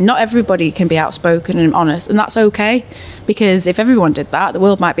are. Not everybody can be outspoken and honest, and that's okay, because if everyone did that, the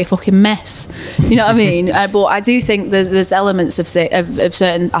world might be a fucking mess. You know what I mean? But I do think that there's elements of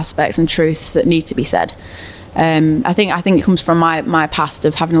certain aspects and truths that need to be said. I think it comes from my past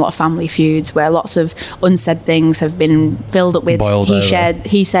of having a lot of family feuds where lots of unsaid things have been filled up with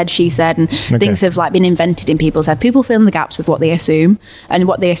he said, she said, and things have like been invented in people's head. People fill in the gaps with what they assume, and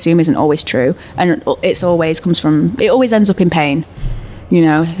what they assume isn't always true, and it always ends up in pain. You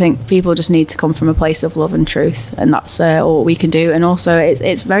know, I think people just need to come from a place of love and truth, and that's all we can do. And also,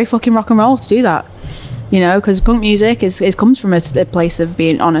 it's very fucking rock and roll to do that. You know, because punk music comes from a place of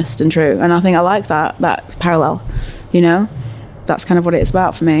being honest and true, and I think I like that parallel. You know, that's kind of what it's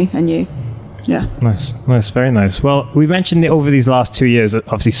about for me and you. Yeah. Nice, very nice. Well, we mentioned that over these last 2 years,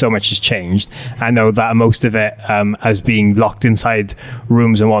 obviously so much has changed. I know that most of it as being locked inside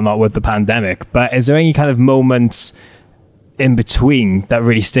rooms and whatnot with the pandemic, but is there any kind of moments in between that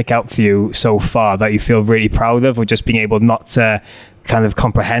really stick out for you so far that you feel really proud of, or just being able not to kind of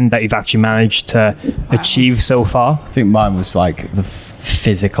comprehend that you've actually managed to achieve so far? I think mine was like the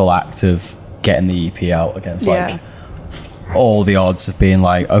physical act of getting the EP out against like all the odds of being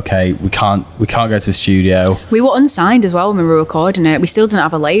like, okay, we can't go to a studio. We were unsigned as well when we were recording it. We still didn't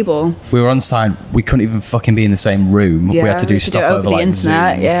have a label. We were unsigned. We couldn't even fucking be in the same room. We had to do stuff over the like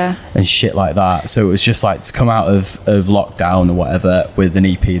internet, Zoom and shit like that. So it was just like to come out of lockdown or whatever with an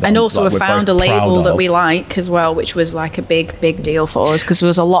EP. And also we found a label that we like as well, which was like a big deal for us, because there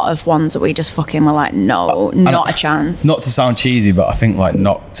was a lot of ones that we just fucking were like, no, not a chance. Not to sound cheesy, but I think like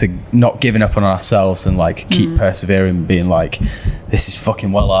not giving up on ourselves and like keep persevering and being like, this is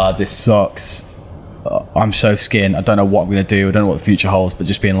fucking hard, this sucks, I'm so skinned, I don't know what I'm gonna do, I don't know what the future holds, but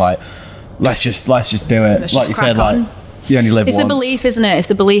just being like, let's just do it. Like you said, like you only live once. It's the belief, isn't it? It's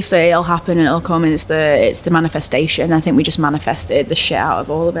the belief that it'll happen and it'll come, and it's the manifestation. I think we just manifested the shit out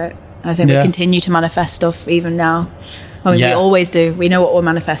of all of it. I think we continue to manifest stuff even now. I mean, we always do. We know what we're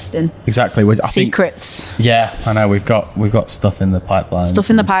manifesting. Exactly. Secrets. I know we've got stuff in the pipeline.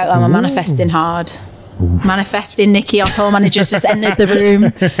 We're manifesting hard. Manifesting Nikki, our tour manager's just entered the room.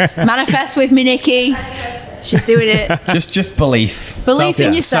 Manifest with me, Nikki. She's doing it. Just belief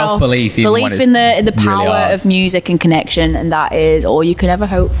in yourself, self-belief, belief in the power really of music and connection, and that is all you could ever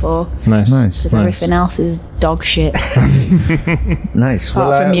hope for. Nice. Because everything else is dog shit. Nice.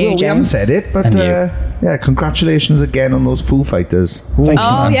 Apart from you, we haven't said it, but congratulations again on those Foo Fighters.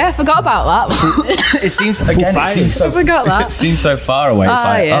 I forgot about that. It seems so. I forgot that. It seems so far away. It's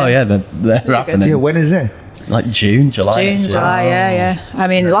they're happening. Yeah, when is it? Like June, July. Yeah. I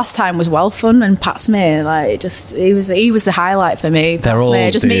mean, last time was Well Fun and Pat Smear. Like, he was the highlight for me. They're all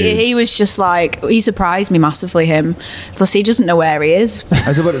dudes. He was just like, he surprised me massively. Him, plus he doesn't know where he is. I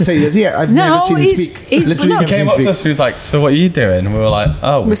was about to say, is he? I've never seen him speak. He came up to us. He was like, "So what are you doing?" And we were like,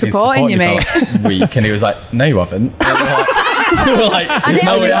 "Oh, we're supporting you, mate." Week, and he was like, "No, you haven't." We were like,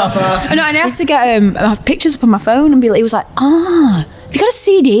 "No, we have." And I had to get pictures up on my phone and be like, he was like, have you got a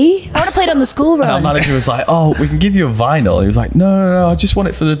CD? I want to play it on the school run. And our manager was like, oh, we can give you a vinyl. He was like, no, I just want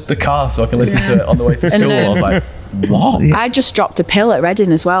it for the car so I can listen to it on the way to school. I was like, what? I just dropped a pill at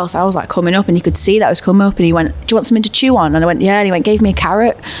Reading as well, so I was like coming up, and you could see that I was coming up, and he went, do you want something to chew on? And I went, yeah, and he went, gave me a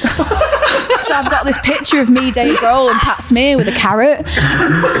carrot. So I've got this picture of me, Dave Grohl, and Pat Smear with a carrot.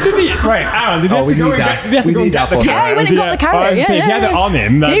 Did he? Right, Aaron, did he have to go and get the carrot? Yeah, he went and got the carrot. If he had it on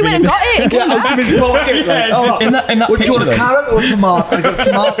him, he went and got it. And came back. His pocket, like, in that would you want picture, a carrot or tomato? I got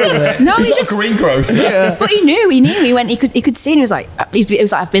tomato with it. No, he not just a greengrocer. Yeah. But he knew. He went. He could see. And he was like,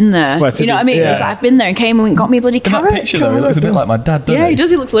 I've been there. Well, You know what I mean? He was like, I've been there, and came and got me a bloody In that carrot. picture, though, he looks a bit like my dad, doesn't Yeah, he? he does.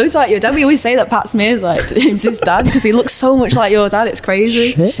 He looks like your dad. We always say that Pat Smear's like he's his dad because he looks so much like your dad. It's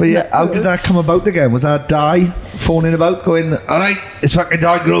crazy. But yeah, how did that come about again? Was that Di phoning about going, all right, it's fucking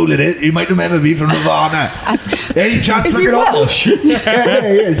Di Grohl in it. You might remember me from Nirvana. Any chance Is he fucking on? Welsh? Yeah, he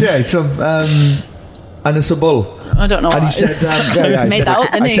is. Yeah, he's from Annis Bull. I don't know. And he what that is. said, I made said that it-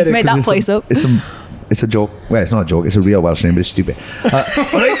 up, didn't I he? said it Made 'cause that it's place up. It's a joke. Well, it's not a joke. It's a real Welsh name, but it's stupid. All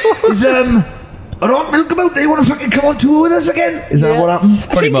right, is Ron Milk about they want to fucking come on tour with us again? Is that what happened?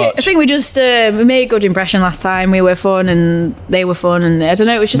 I think we just we made a good impression last time. We were fun and they were fun, and I don't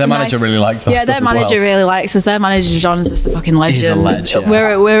know. It was just Their a manager nice, really likes us. Yeah, their manager really likes us. Their manager John's just a fucking legend. He's a legend.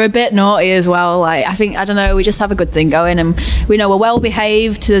 We're a bit naughty as well. Like I don't know. We just have a good thing going, and we know we're well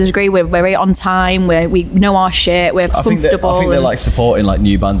behaved to the degree we're very on time. We know our shit. We're I think comfortable. they like supporting like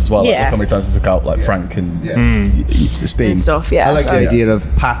new bands as well. Like, Yeah. how many times they took out like Frank and Speed and stuff. Yeah, I like so- the idea of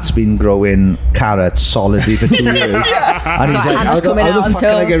Pat's been growing carrots solidly for 2 years. And he's like, like, Hannah's how coming the out fuck can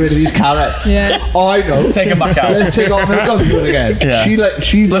until- I get rid of these carrots? Yeah. Oh, I know. Take them back out. Let's take on milk on tour again. Yeah.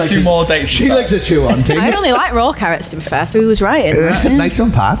 Let's Let's do more dates. She likes to chew on things. I only like raw carrots, to be fair. So he was right. Yeah. Nice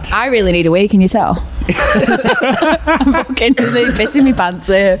one, Pat. I really need a wee. Can you tell? I'm fucking pissing me pants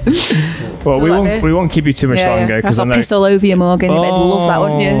here. Well, So we let won't me- we won't keep you too much longer That's because I'll piss all over you, Morgan. You better love that,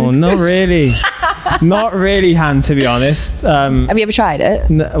 wouldn't you? not really, not really, Han. To be honest, Have you ever tried it?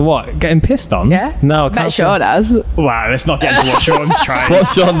 what getting pissed on? Yeah. No, I Bet can't. Sean has. Wow, let's not get into what Sean's trying.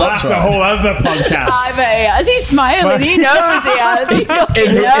 What's Sean not That's trying? a whole other podcast. I bet he has. He's smiling. He knows he has. He fucking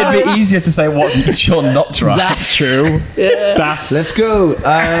It'd be knows. easier to say what Sean not tried. That's true. That's Let's go.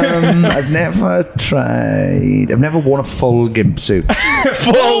 I've never tried. I've never worn a full gimp suit.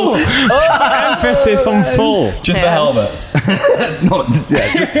 full. emphasis on full. Just the helmet.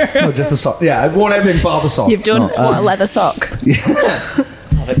 Just the sock. Yeah, I've worn everything but the socks. You've done No, what, a leather sock. Yeah.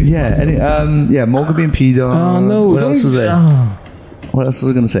 Morgan being peed on. Oh no! What else was it? What else was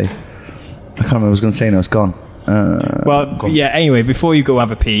I going to say? I can't remember what I was going to say now. It's gone. Well, yeah. Anyway, before you go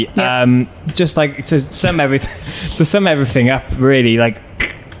have a pee, just like to sum everything up, really, like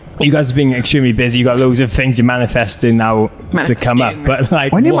you guys are being extremely busy. You got loads of things you're manifesting now to come up, but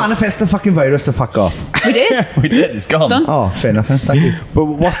like When you manifest the fucking virus to fuck off. We did. We did. It's gone. Done. Oh, fair enough. Thank you. But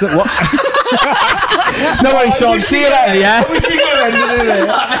what's the what? No worries, Sean. See you later, yeah?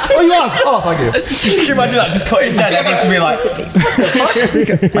 Oh, you are? Oh, thank you. Can you imagine that? Just cut it dead. Everyone's going to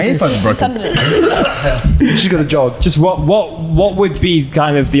be like, my earphones are broken. She's got a jog. Just what would be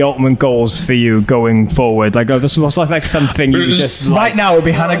kind of the ultimate goals for you going forward? Like, this was like something you just Right now, it would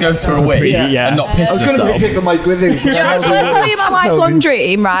be Hannah goes for a wee Yeah. and not piss I was going to say herself. take the mic with him. Shall I tell you my lifelong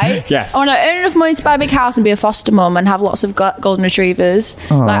dream, right? Yes. I want to earn enough money to buy a big house and be a foster mum and have lots of golden retrievers.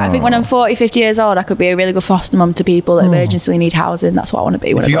 Like, I think when I'm 40, 50 years old, I could be a really good foster mum to people that emergency need housing. That's what I want to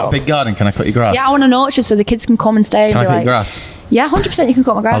be when If I you grow got a up. big garden, can I cut your grass? Yeah, I want an orchard so the kids can come and stay and Can I be cut like, your grass? yeah, 100% you can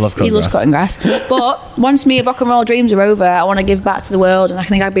cut my grass. love cutting He loves grass. cutting grass. But once me rock and roll dreams are over, I want to give back to the world, and I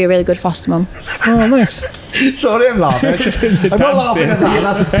think I'd be a really good foster mum. Oh, nice. Sorry, I'm laughing. I'm not laughing at that.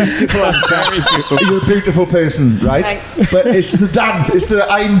 That's a beautiful answer. You're a beautiful person, right? Thanks. But it's the dance. It's the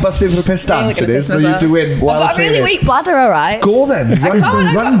I'm busting for a piss dance. It is that you're doing while I've got a saying really it. weak bladder, all right? Go then.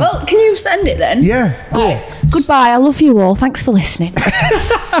 Run. Well, can you send it then? Yeah, go. Right. Goodbye. I love you all. Thanks for listening.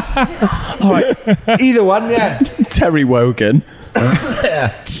 Either one, yeah. Terry Wogan.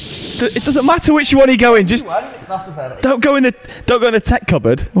 It doesn't matter which one you go in. Just don't go in the tech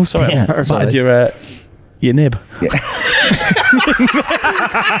cupboard. Oh, sorry, I battered your nib.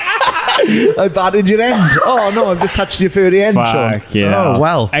 I batted your end. Oh no, I've just touched your furry end, Sean. Fuck yeah. Oh,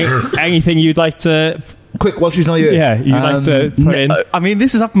 well. Anything you'd like to? Quick, while she's not here. Yeah, you'd like to put in? I mean,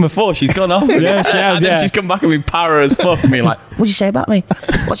 this has happened before. She's gone off. Yeah, she has, And then yeah. she's come back and been para as fuck and be like, What'd you say about me?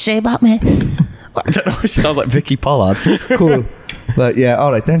 What'd you say about me? I don't know. She sounds like Vicky Pollard. Cool. But yeah,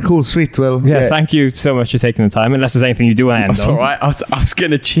 all right then. Cool, sweet. Well, Yeah, thank you so much for taking the time. Unless there's anything you do want to end That's on. all right. I was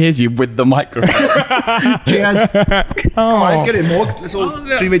going to cheers you with the microphone. Cheers. Come on, Oh, get in, Morg. Let's all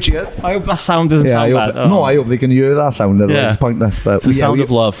three-way cheers. I hope that sound doesn't Yeah, I sound hope bad. No, I hope they can hear that sound. Otherwise, Yeah. it's pointless. But It's the sound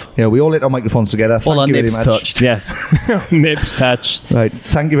of love. Yeah, we all lit our microphones together. All our Thank you very nibs much. touched. Yes. Nibs touched. Right,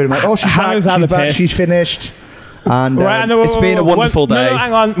 thank you very much. Oh, she's back. Hannah's had She's a back. piss. She's finished. And Right, no, it's been a wonderful no, day.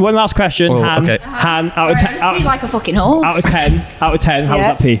 hang on. One last question. Oh, Han, okay. Han, out of Sorry, I 10, just feel like a fucking horse. out of 10, how was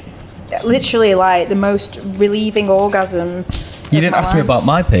Yeah. that pee? Literally, like the most relieving orgasm. You didn't ask me about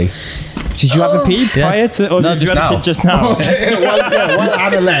my pee. Did you have a pee prior to? Or No, did you just have a now. pee just now? Well,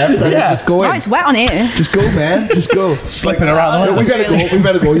 Anna left. Just go in. Oh, it's wet on here. Just go, man. Just go. Slipping around. We better go. We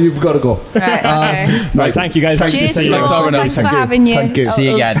better go. You've got to go. Right, okay. Right, thank you guys. Cheers, Thank you. people. Thanks for having you. Thank you. See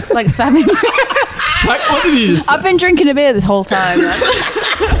you again. Thanks for having me. What did you I've been drinking a beer this whole time.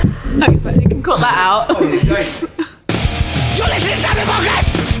 Thanks, man. You can cut that out. You're listening to Sapnin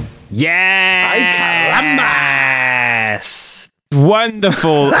Podcast. Yes.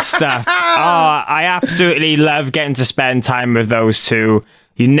 Wonderful stuff. I absolutely love getting to spend time with those two.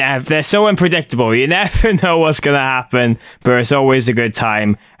 They're so unpredictable. You never know what's going to happen, but it's always a good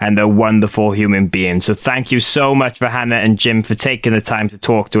time, and they're wonderful human beings. So thank you so much for Hannah and Jim for taking the time to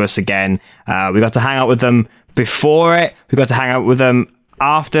talk to us again. We got to hang out with them before it. We got to hang out with them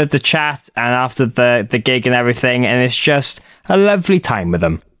after the chat and after the gig and everything, and it's just a lovely time with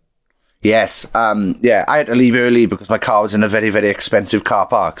them. Yes, I had to leave early because my car was in a very, very expensive car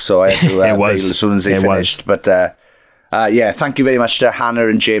park, so I had to bail as soon as they finished. But thank you very much to Hannah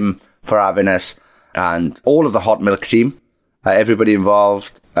and Jim for having us, and all of the Hot Milk team, everybody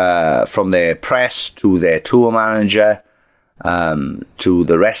involved, from their press to their tour manager, to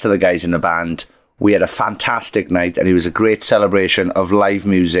the rest of the guys in the band. We had a fantastic night, and it was a great celebration of live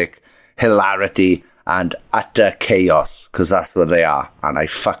music, hilarity, and utter chaos, because that's what they are, and I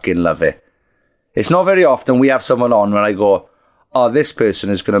fucking love it. It's not very often we have someone on when I go, oh, this person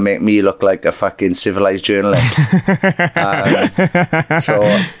is going to make me look like a fucking civilized journalist. There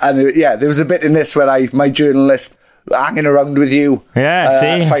was a bit in this where my journalist hanging around with you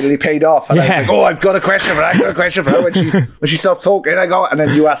finally paid off, and I was like, oh, I've got a question for her. When she stopped talking, I go, and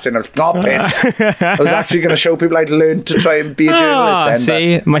then you asked her, and I was not pissed. I was actually going to show people I'd learned to try and be a journalist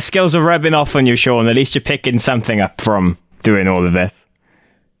then. My skills are rubbing off on you, Sean. At least you're picking something up from doing all of this.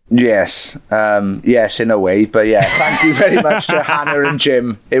 Yes, in a way. But yeah, thank you very much to Hannah and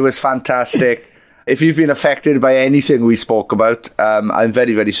Jim. It was fantastic. If you've been affected by anything we spoke about, I'm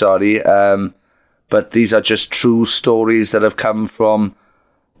very, very sorry. But these are just true stories that have come from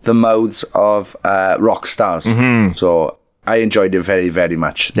the mouths of rock stars. Mm-hmm. So I enjoyed it very, very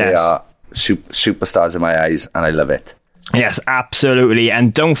much. Yes. They are superstars in my eyes, and I love it. Yes, absolutely.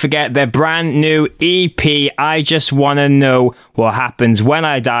 And don't forget their brand new EP, I Just Wanna Know What Happens When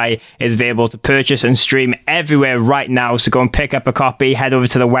I Die, is available to purchase and stream everywhere right now. So go and pick up a copy, head over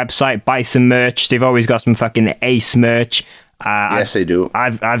to the website, buy some merch. They've always got some fucking ace merch. Yes, they do.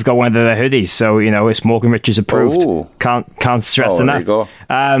 I've got one of their hoodies, so it's Morgan Richards approved. Ooh. Can't stress enough. There you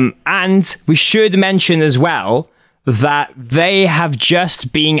go. And we should mention as well that they have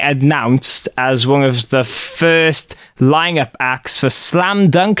just been announced as one of the first lineup acts for Slam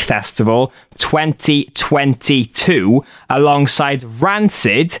Dunk Festival 2022, alongside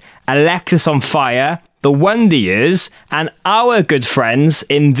Rancid, Alexis on Fire, The Wonder Years, and our good friends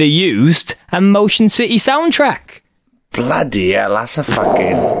in The Used and Motion City Soundtrack. Bloody hell, that's a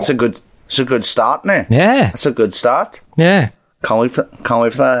good start, innit? Yeah. That's a good start. Yeah. Can't wait for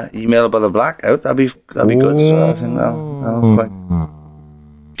that email about the black out. That'd be good. So I think that'll quite.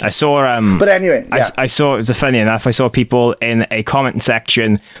 I saw but anyway, yeah. I saw, it was funny enough, I saw people in a comment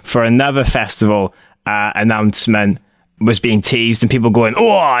section for another festival announcement was being teased, and people going,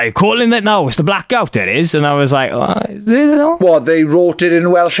 oh, are you calling it now? It's the blackout, it is. And I was like, oh, is it? What, they wrote it in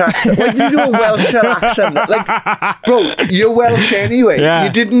Welsh accent? Why did you do a Welsh accent? Like, bro, you're Welsh anyway. Yeah.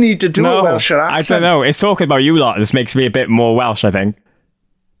 You didn't need to do a Welsh accent. I don't know. It's talking about you lot. This makes me a bit more Welsh, I think.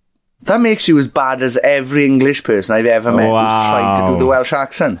 That makes you as bad as every English person I've ever met who's tried to do the Welsh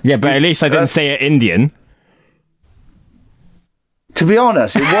accent. Yeah, but at least I didn't say it Indian. To be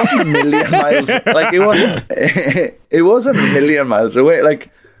honest, it wasn't a million miles. Like, it wasn't a million miles away. Like,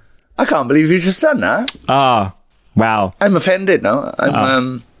 I can't believe you just done that. Oh, wow. I'm offended now.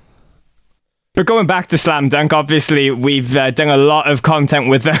 But going back to Slam Dunk, obviously, we've done a lot of content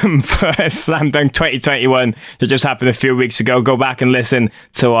with them for Slam Dunk 2021 that just happened a few weeks ago. Go back and listen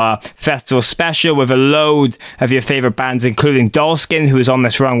to our festival special with a load of your favourite bands, including Dollskin, who was on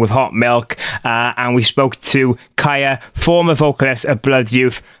this run with Hot Milk. And we spoke to Kaya, former vocalist of Blood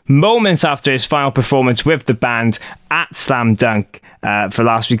Youth, moments after his final performance with the band at Slam Dunk. For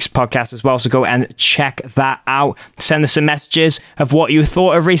last week's podcast as well, so go and check that out. Send us some messages of what you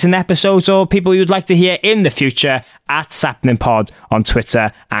thought of recent episodes or people you'd like to hear in the future at Sapnin Pod on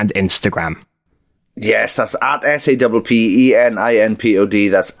Twitter and Instagram. Yes, that's at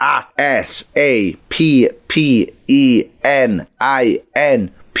SAPPENINPOD. That's at SAPPENINPOD.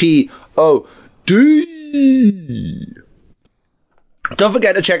 Don't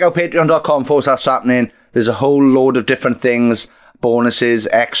forget to check out patreon.com/Sapnin. There's a whole load of different things, bonuses,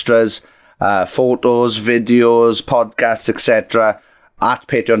 extras, photos, videos, podcasts, etc. at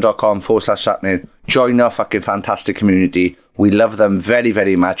patreon.com/sapnin. Join our fucking fantastic community. We love them very,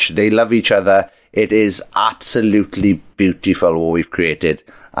 very much. They love each other. It is absolutely beautiful what we've created.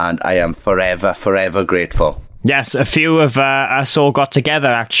 And I am forever, forever grateful. Yes, a few of us all got together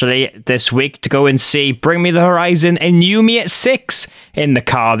actually this week to go and see Bring Me the Horizon in Newmy at 6 in the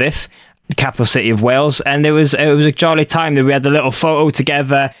Cardiff, the capital city of Wales, and it was a jolly time. We had a little photo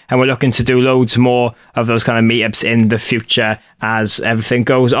together, and we're looking to do loads more of those kind of meetups in the future as everything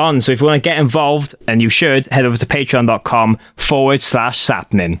goes on. So if you want to get involved, and you should, head over to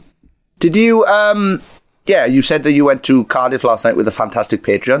patreon.com/sapnin. Did you yeah, you said that you went to Cardiff last night with the fantastic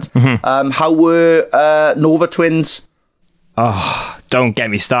patrons. Mm-hmm. How were Nova Twins? Oh, don't get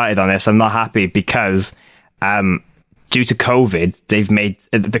me started on this. I'm not happy because due to COVID, they've made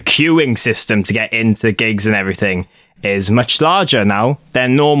the queuing system to get into gigs and everything is much larger now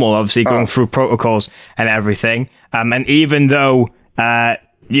than normal, obviously going through protocols and everything. And even though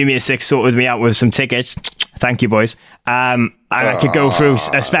Newmy at 6 sorted me out with some tickets, thank you, boys. I could go through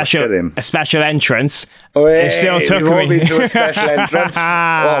a special entrance. It still took me to a special entrance.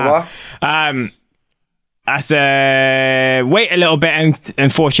 What? I had to wait a little bit and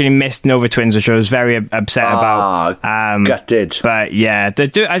unfortunately missed Nova Twins, which I was very upset about. Gutted. But yeah,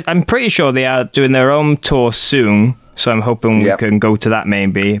 I'm pretty sure they are doing their own tour soon, so I'm hoping we can go to that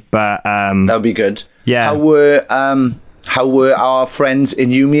maybe. But that would be good. Yeah. How were our friends in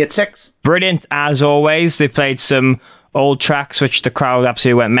Newmy at 6? Brilliant, as always. They played some old tracks, which the crowd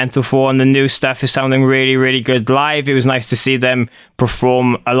absolutely went mental for, and the new stuff is sounding really, really good live. It was nice to see them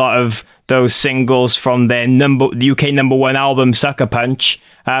perform a lot of those singles from their UK number one album, Sucker Punch,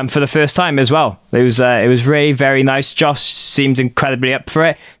 for the first time as well. It was really very nice. Josh seemed incredibly up for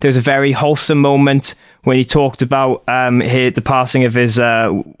it. There was a very wholesome moment when he talked about the passing of his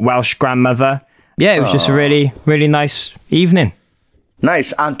Welsh grandmother. Yeah, it was just a really, really nice evening.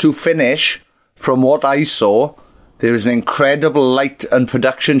 Nice. And to finish, from what I saw, there was an incredible light and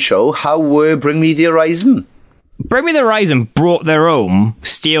production show. How were Bring Me the Horizon? Bring Me the Horizon brought their own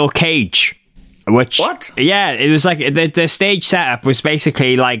steel cage. What? Yeah, it was like the stage setup was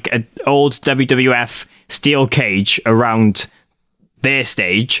basically like an old WWF steel cage around their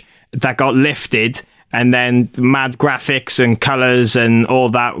stage that got lifted, and then mad graphics and colours and all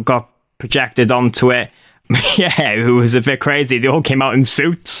that got projected onto it. Yeah, it was a bit crazy. They all came out in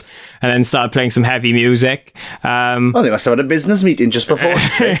suits and then started playing some heavy music. Well, they must have had a business meeting just before.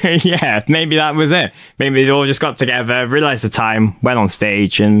 Yeah, maybe that was it. Maybe they all just got together, realised the time, went on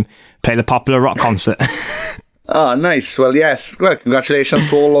stage and played a popular rock concert. Oh, nice. Well, yes. Well, congratulations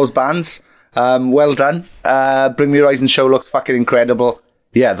to all those bands. Well done. Bring Me Horizon show looks fucking incredible.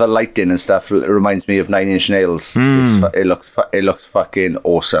 Yeah, the lighting and stuff reminds me of Nine Inch Nails. It looks fucking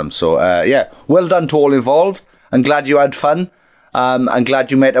awesome. So, yeah, well done to all involved. I'm glad you had fun. I'm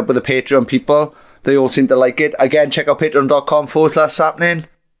glad you met up with the Patreon people. They all seem to like it. Again, check out patreon.com/sapnin.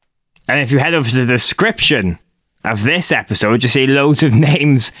 And if you head over to the description of this episode, you see loads of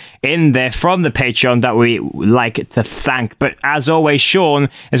names in there from the Patreon that we like to thank. But as always, Sean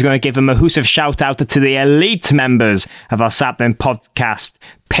is going to give a massive shout out to the elite members of our Sapnin podcast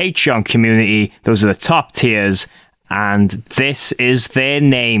Patreon community. Those are the top tiers. And this is their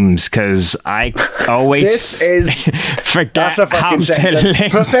names, because I always forget how to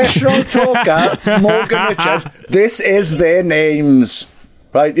link. Professional talker, Morgan Richards. This is their names.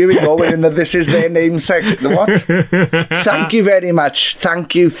 Right, here we go. We're in the This Is Their Name section. What? Thank you very much.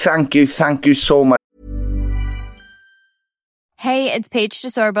 Thank you so much. Hey, it's Paige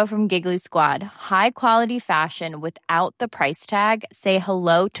DeSorbo from Giggly Squad. High quality fashion without the price tag. Say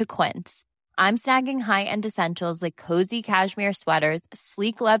hello to Quince. I'm snagging high-end essentials like cozy cashmere sweaters,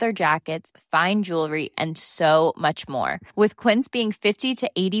 sleek leather jackets, fine jewelry, and so much more. With Quince being 50 to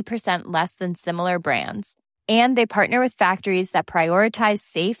 80% less than similar brands. And they partner with factories that prioritize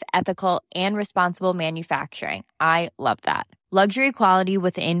safe, ethical, and responsible manufacturing. I love that. Luxury quality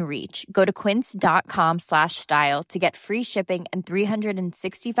within reach. Go to quince.com/style to get free shipping and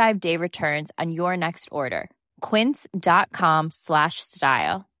 365-day returns on your next order.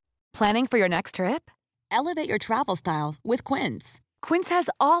 Quince.com/style. Planning for your next trip? Elevate your travel style with Quince. Quince has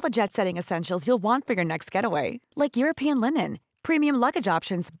all the jet-setting essentials you'll want for your next getaway, like European linen, premium luggage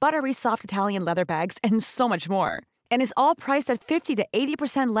options, buttery soft Italian leather bags, and so much more. And is all priced at 50 to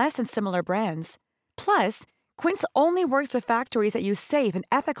 80% less than similar brands. Plus, Quince only works with factories that use safe and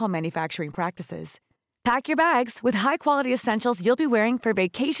ethical manufacturing practices. Pack your bags with high-quality essentials you'll be wearing for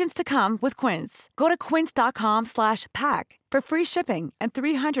vacations to come with Quince. Go to quince.com/pack for free shipping and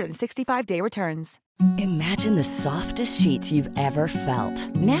 365-day returns. Imagine the softest sheets you've ever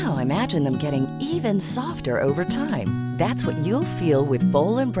felt. Now imagine them getting even softer over time. That's what you'll feel with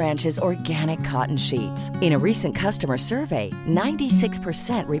Boll & Branch's organic cotton sheets. In a recent customer survey,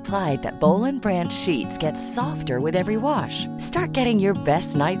 96% replied that Boll & Branch sheets get softer with every wash. Start getting your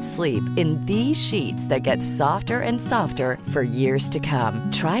best night's sleep in these sheets that get softer and softer for years to come.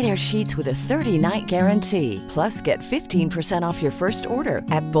 Try their sheets with a 30-night guarantee. Plus, get 15% off your first order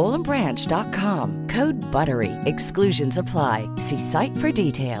at bollandbranch.com. Code BUTTERY. Exclusions apply. See site for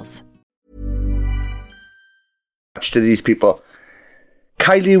details. To these people: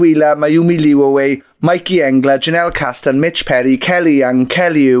 Kylie Wheeler, Mayumi Liuaway, Mikey Engler, Janelle Caston, Mitch Perry, Kelly Young,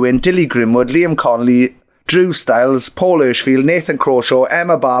 Kelly Ewan, Dilly Grimwood, Liam Connolly, Drew Styles, Paul Hirschfield, Nathan Croshaw,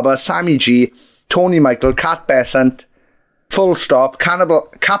 Emma Barber, Sammy G, Tony Michael, Kat Besant, Full Stop,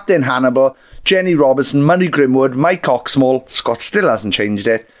 Captain Hannibal, Jenny Robertson, Murray Grimwood, Mike Oxmall, Scott still hasn't changed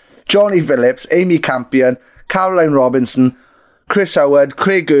it, Johnny Phillips, Amy Campion, Caroline Robinson, Chris Howard,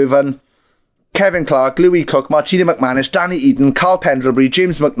 Craig Irvin, Kevin Clark, Louis Cook, Martina McManus, Danny Eden, Carl Pendlebury,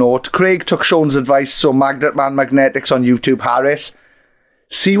 James McNaught. Craig took Sean's advice, so Magnet Man Magnetics on YouTube. Harris.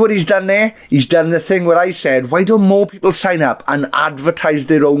 See what he's done there? He's done the thing where I said, why don't more people sign up and advertise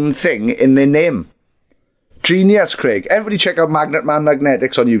their own thing in their name? Genius, Craig. Everybody check out Magnet Man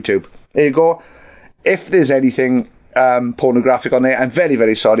Magnetics on YouTube. There you go. If there's anything pornographic on there, I'm very,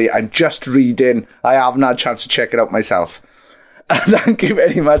 very sorry. I'm just reading. I haven't had a chance to check it out myself. Thank you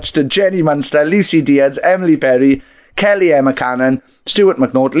very much to Jenny Munster, Lucy Diaz, Emily Perry, Kelly Emma Cannon, Stuart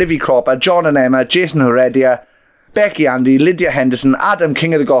McNaught, Livy Cropper, John and Emma, Jason Heredia, Becky Andy, Lydia Henderson, Adam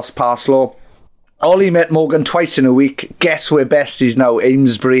King of the Goss Parslow. Ollie met Morgan twice in a week. Guess we're besties now,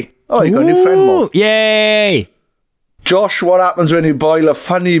 Amesbury. Oh, you got a new friend, Mo. Yay! Josh, what happens when you boil a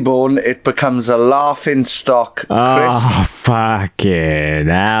funny bone? It becomes a laughing stock. Chris? Oh, fucking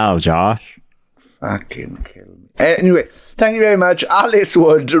hell, Josh. Fucking kill me. Anyway, thank you very much. Alice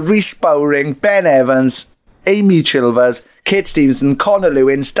Wood, Rhys Bowring, Ben Evans, Amy Chilvers, Kate Stevenson, Connor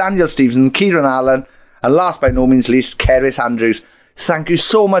Lewins, Daniel Stevenson, Kieran Allen, and last by no means least, Keris Andrews. Thank you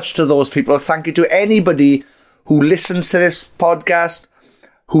so much to those people. Thank you to anybody who listens to this podcast,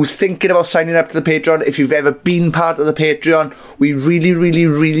 who's thinking about signing up to the Patreon. If you've ever been part of the Patreon, we really, really,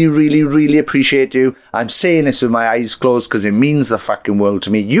 really, really, really appreciate you. I'm saying this with my eyes closed because it means the fucking world to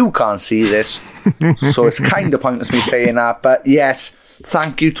me. You can't see this, so it's kind of pointless me saying that. But yes,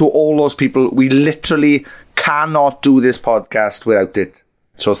 thank you to all those people. We literally cannot do this podcast without it.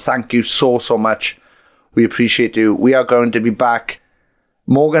 So thank you so, so much. We appreciate you. We are going to be back.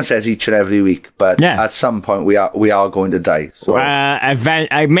 Morgan says each and every week, but at some point we are going to die. So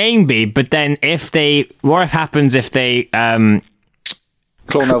maybe, but then what happens if they clone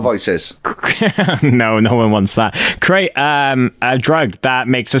our voices? No one wants that. Create a drug that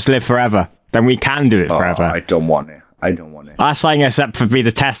makes us live forever. Then we can do it forever. I don't want it. I'll sign us up for be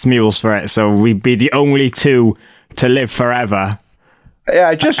the test mules for it, so we'd be the only two to live forever. Yeah,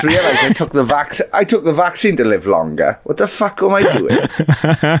 I just realised I took the vaccine to live longer. What the fuck am I doing?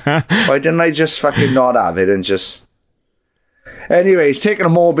 Why didn't I just fucking not have it and just... Anyways, taking a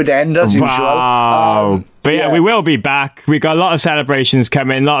morbid end as usual. But yeah, we will be back. We got a lot of celebrations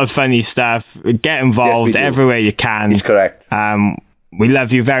coming, a lot of funny stuff. Get involved everywhere you can. He's correct. We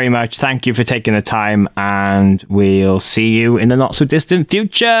love you very much. Thank you for taking the time, and we'll see you in the not so distant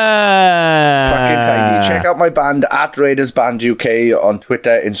future. Fucking tidy. Check out my band at Raiders Band UK on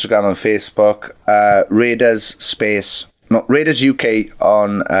Twitter, Instagram, and Facebook. Raiders UK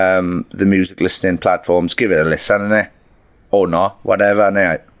on the music listening platforms. Give it a listen, innit? Or not, whatever.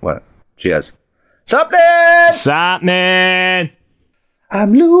 Innit? Cheers. Sapnin!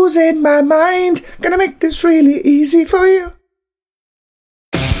 I'm losing my mind. Gonna make this really easy for you.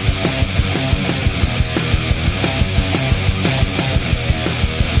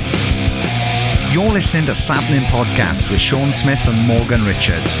 You're listening to Sapnin Podcast with Sean Smith and Morgan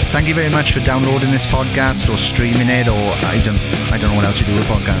Richards. Thank you very much for downloading this podcast or streaming it, or I don't know what else you do with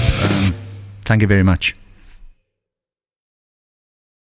podcasts. Thank you very much.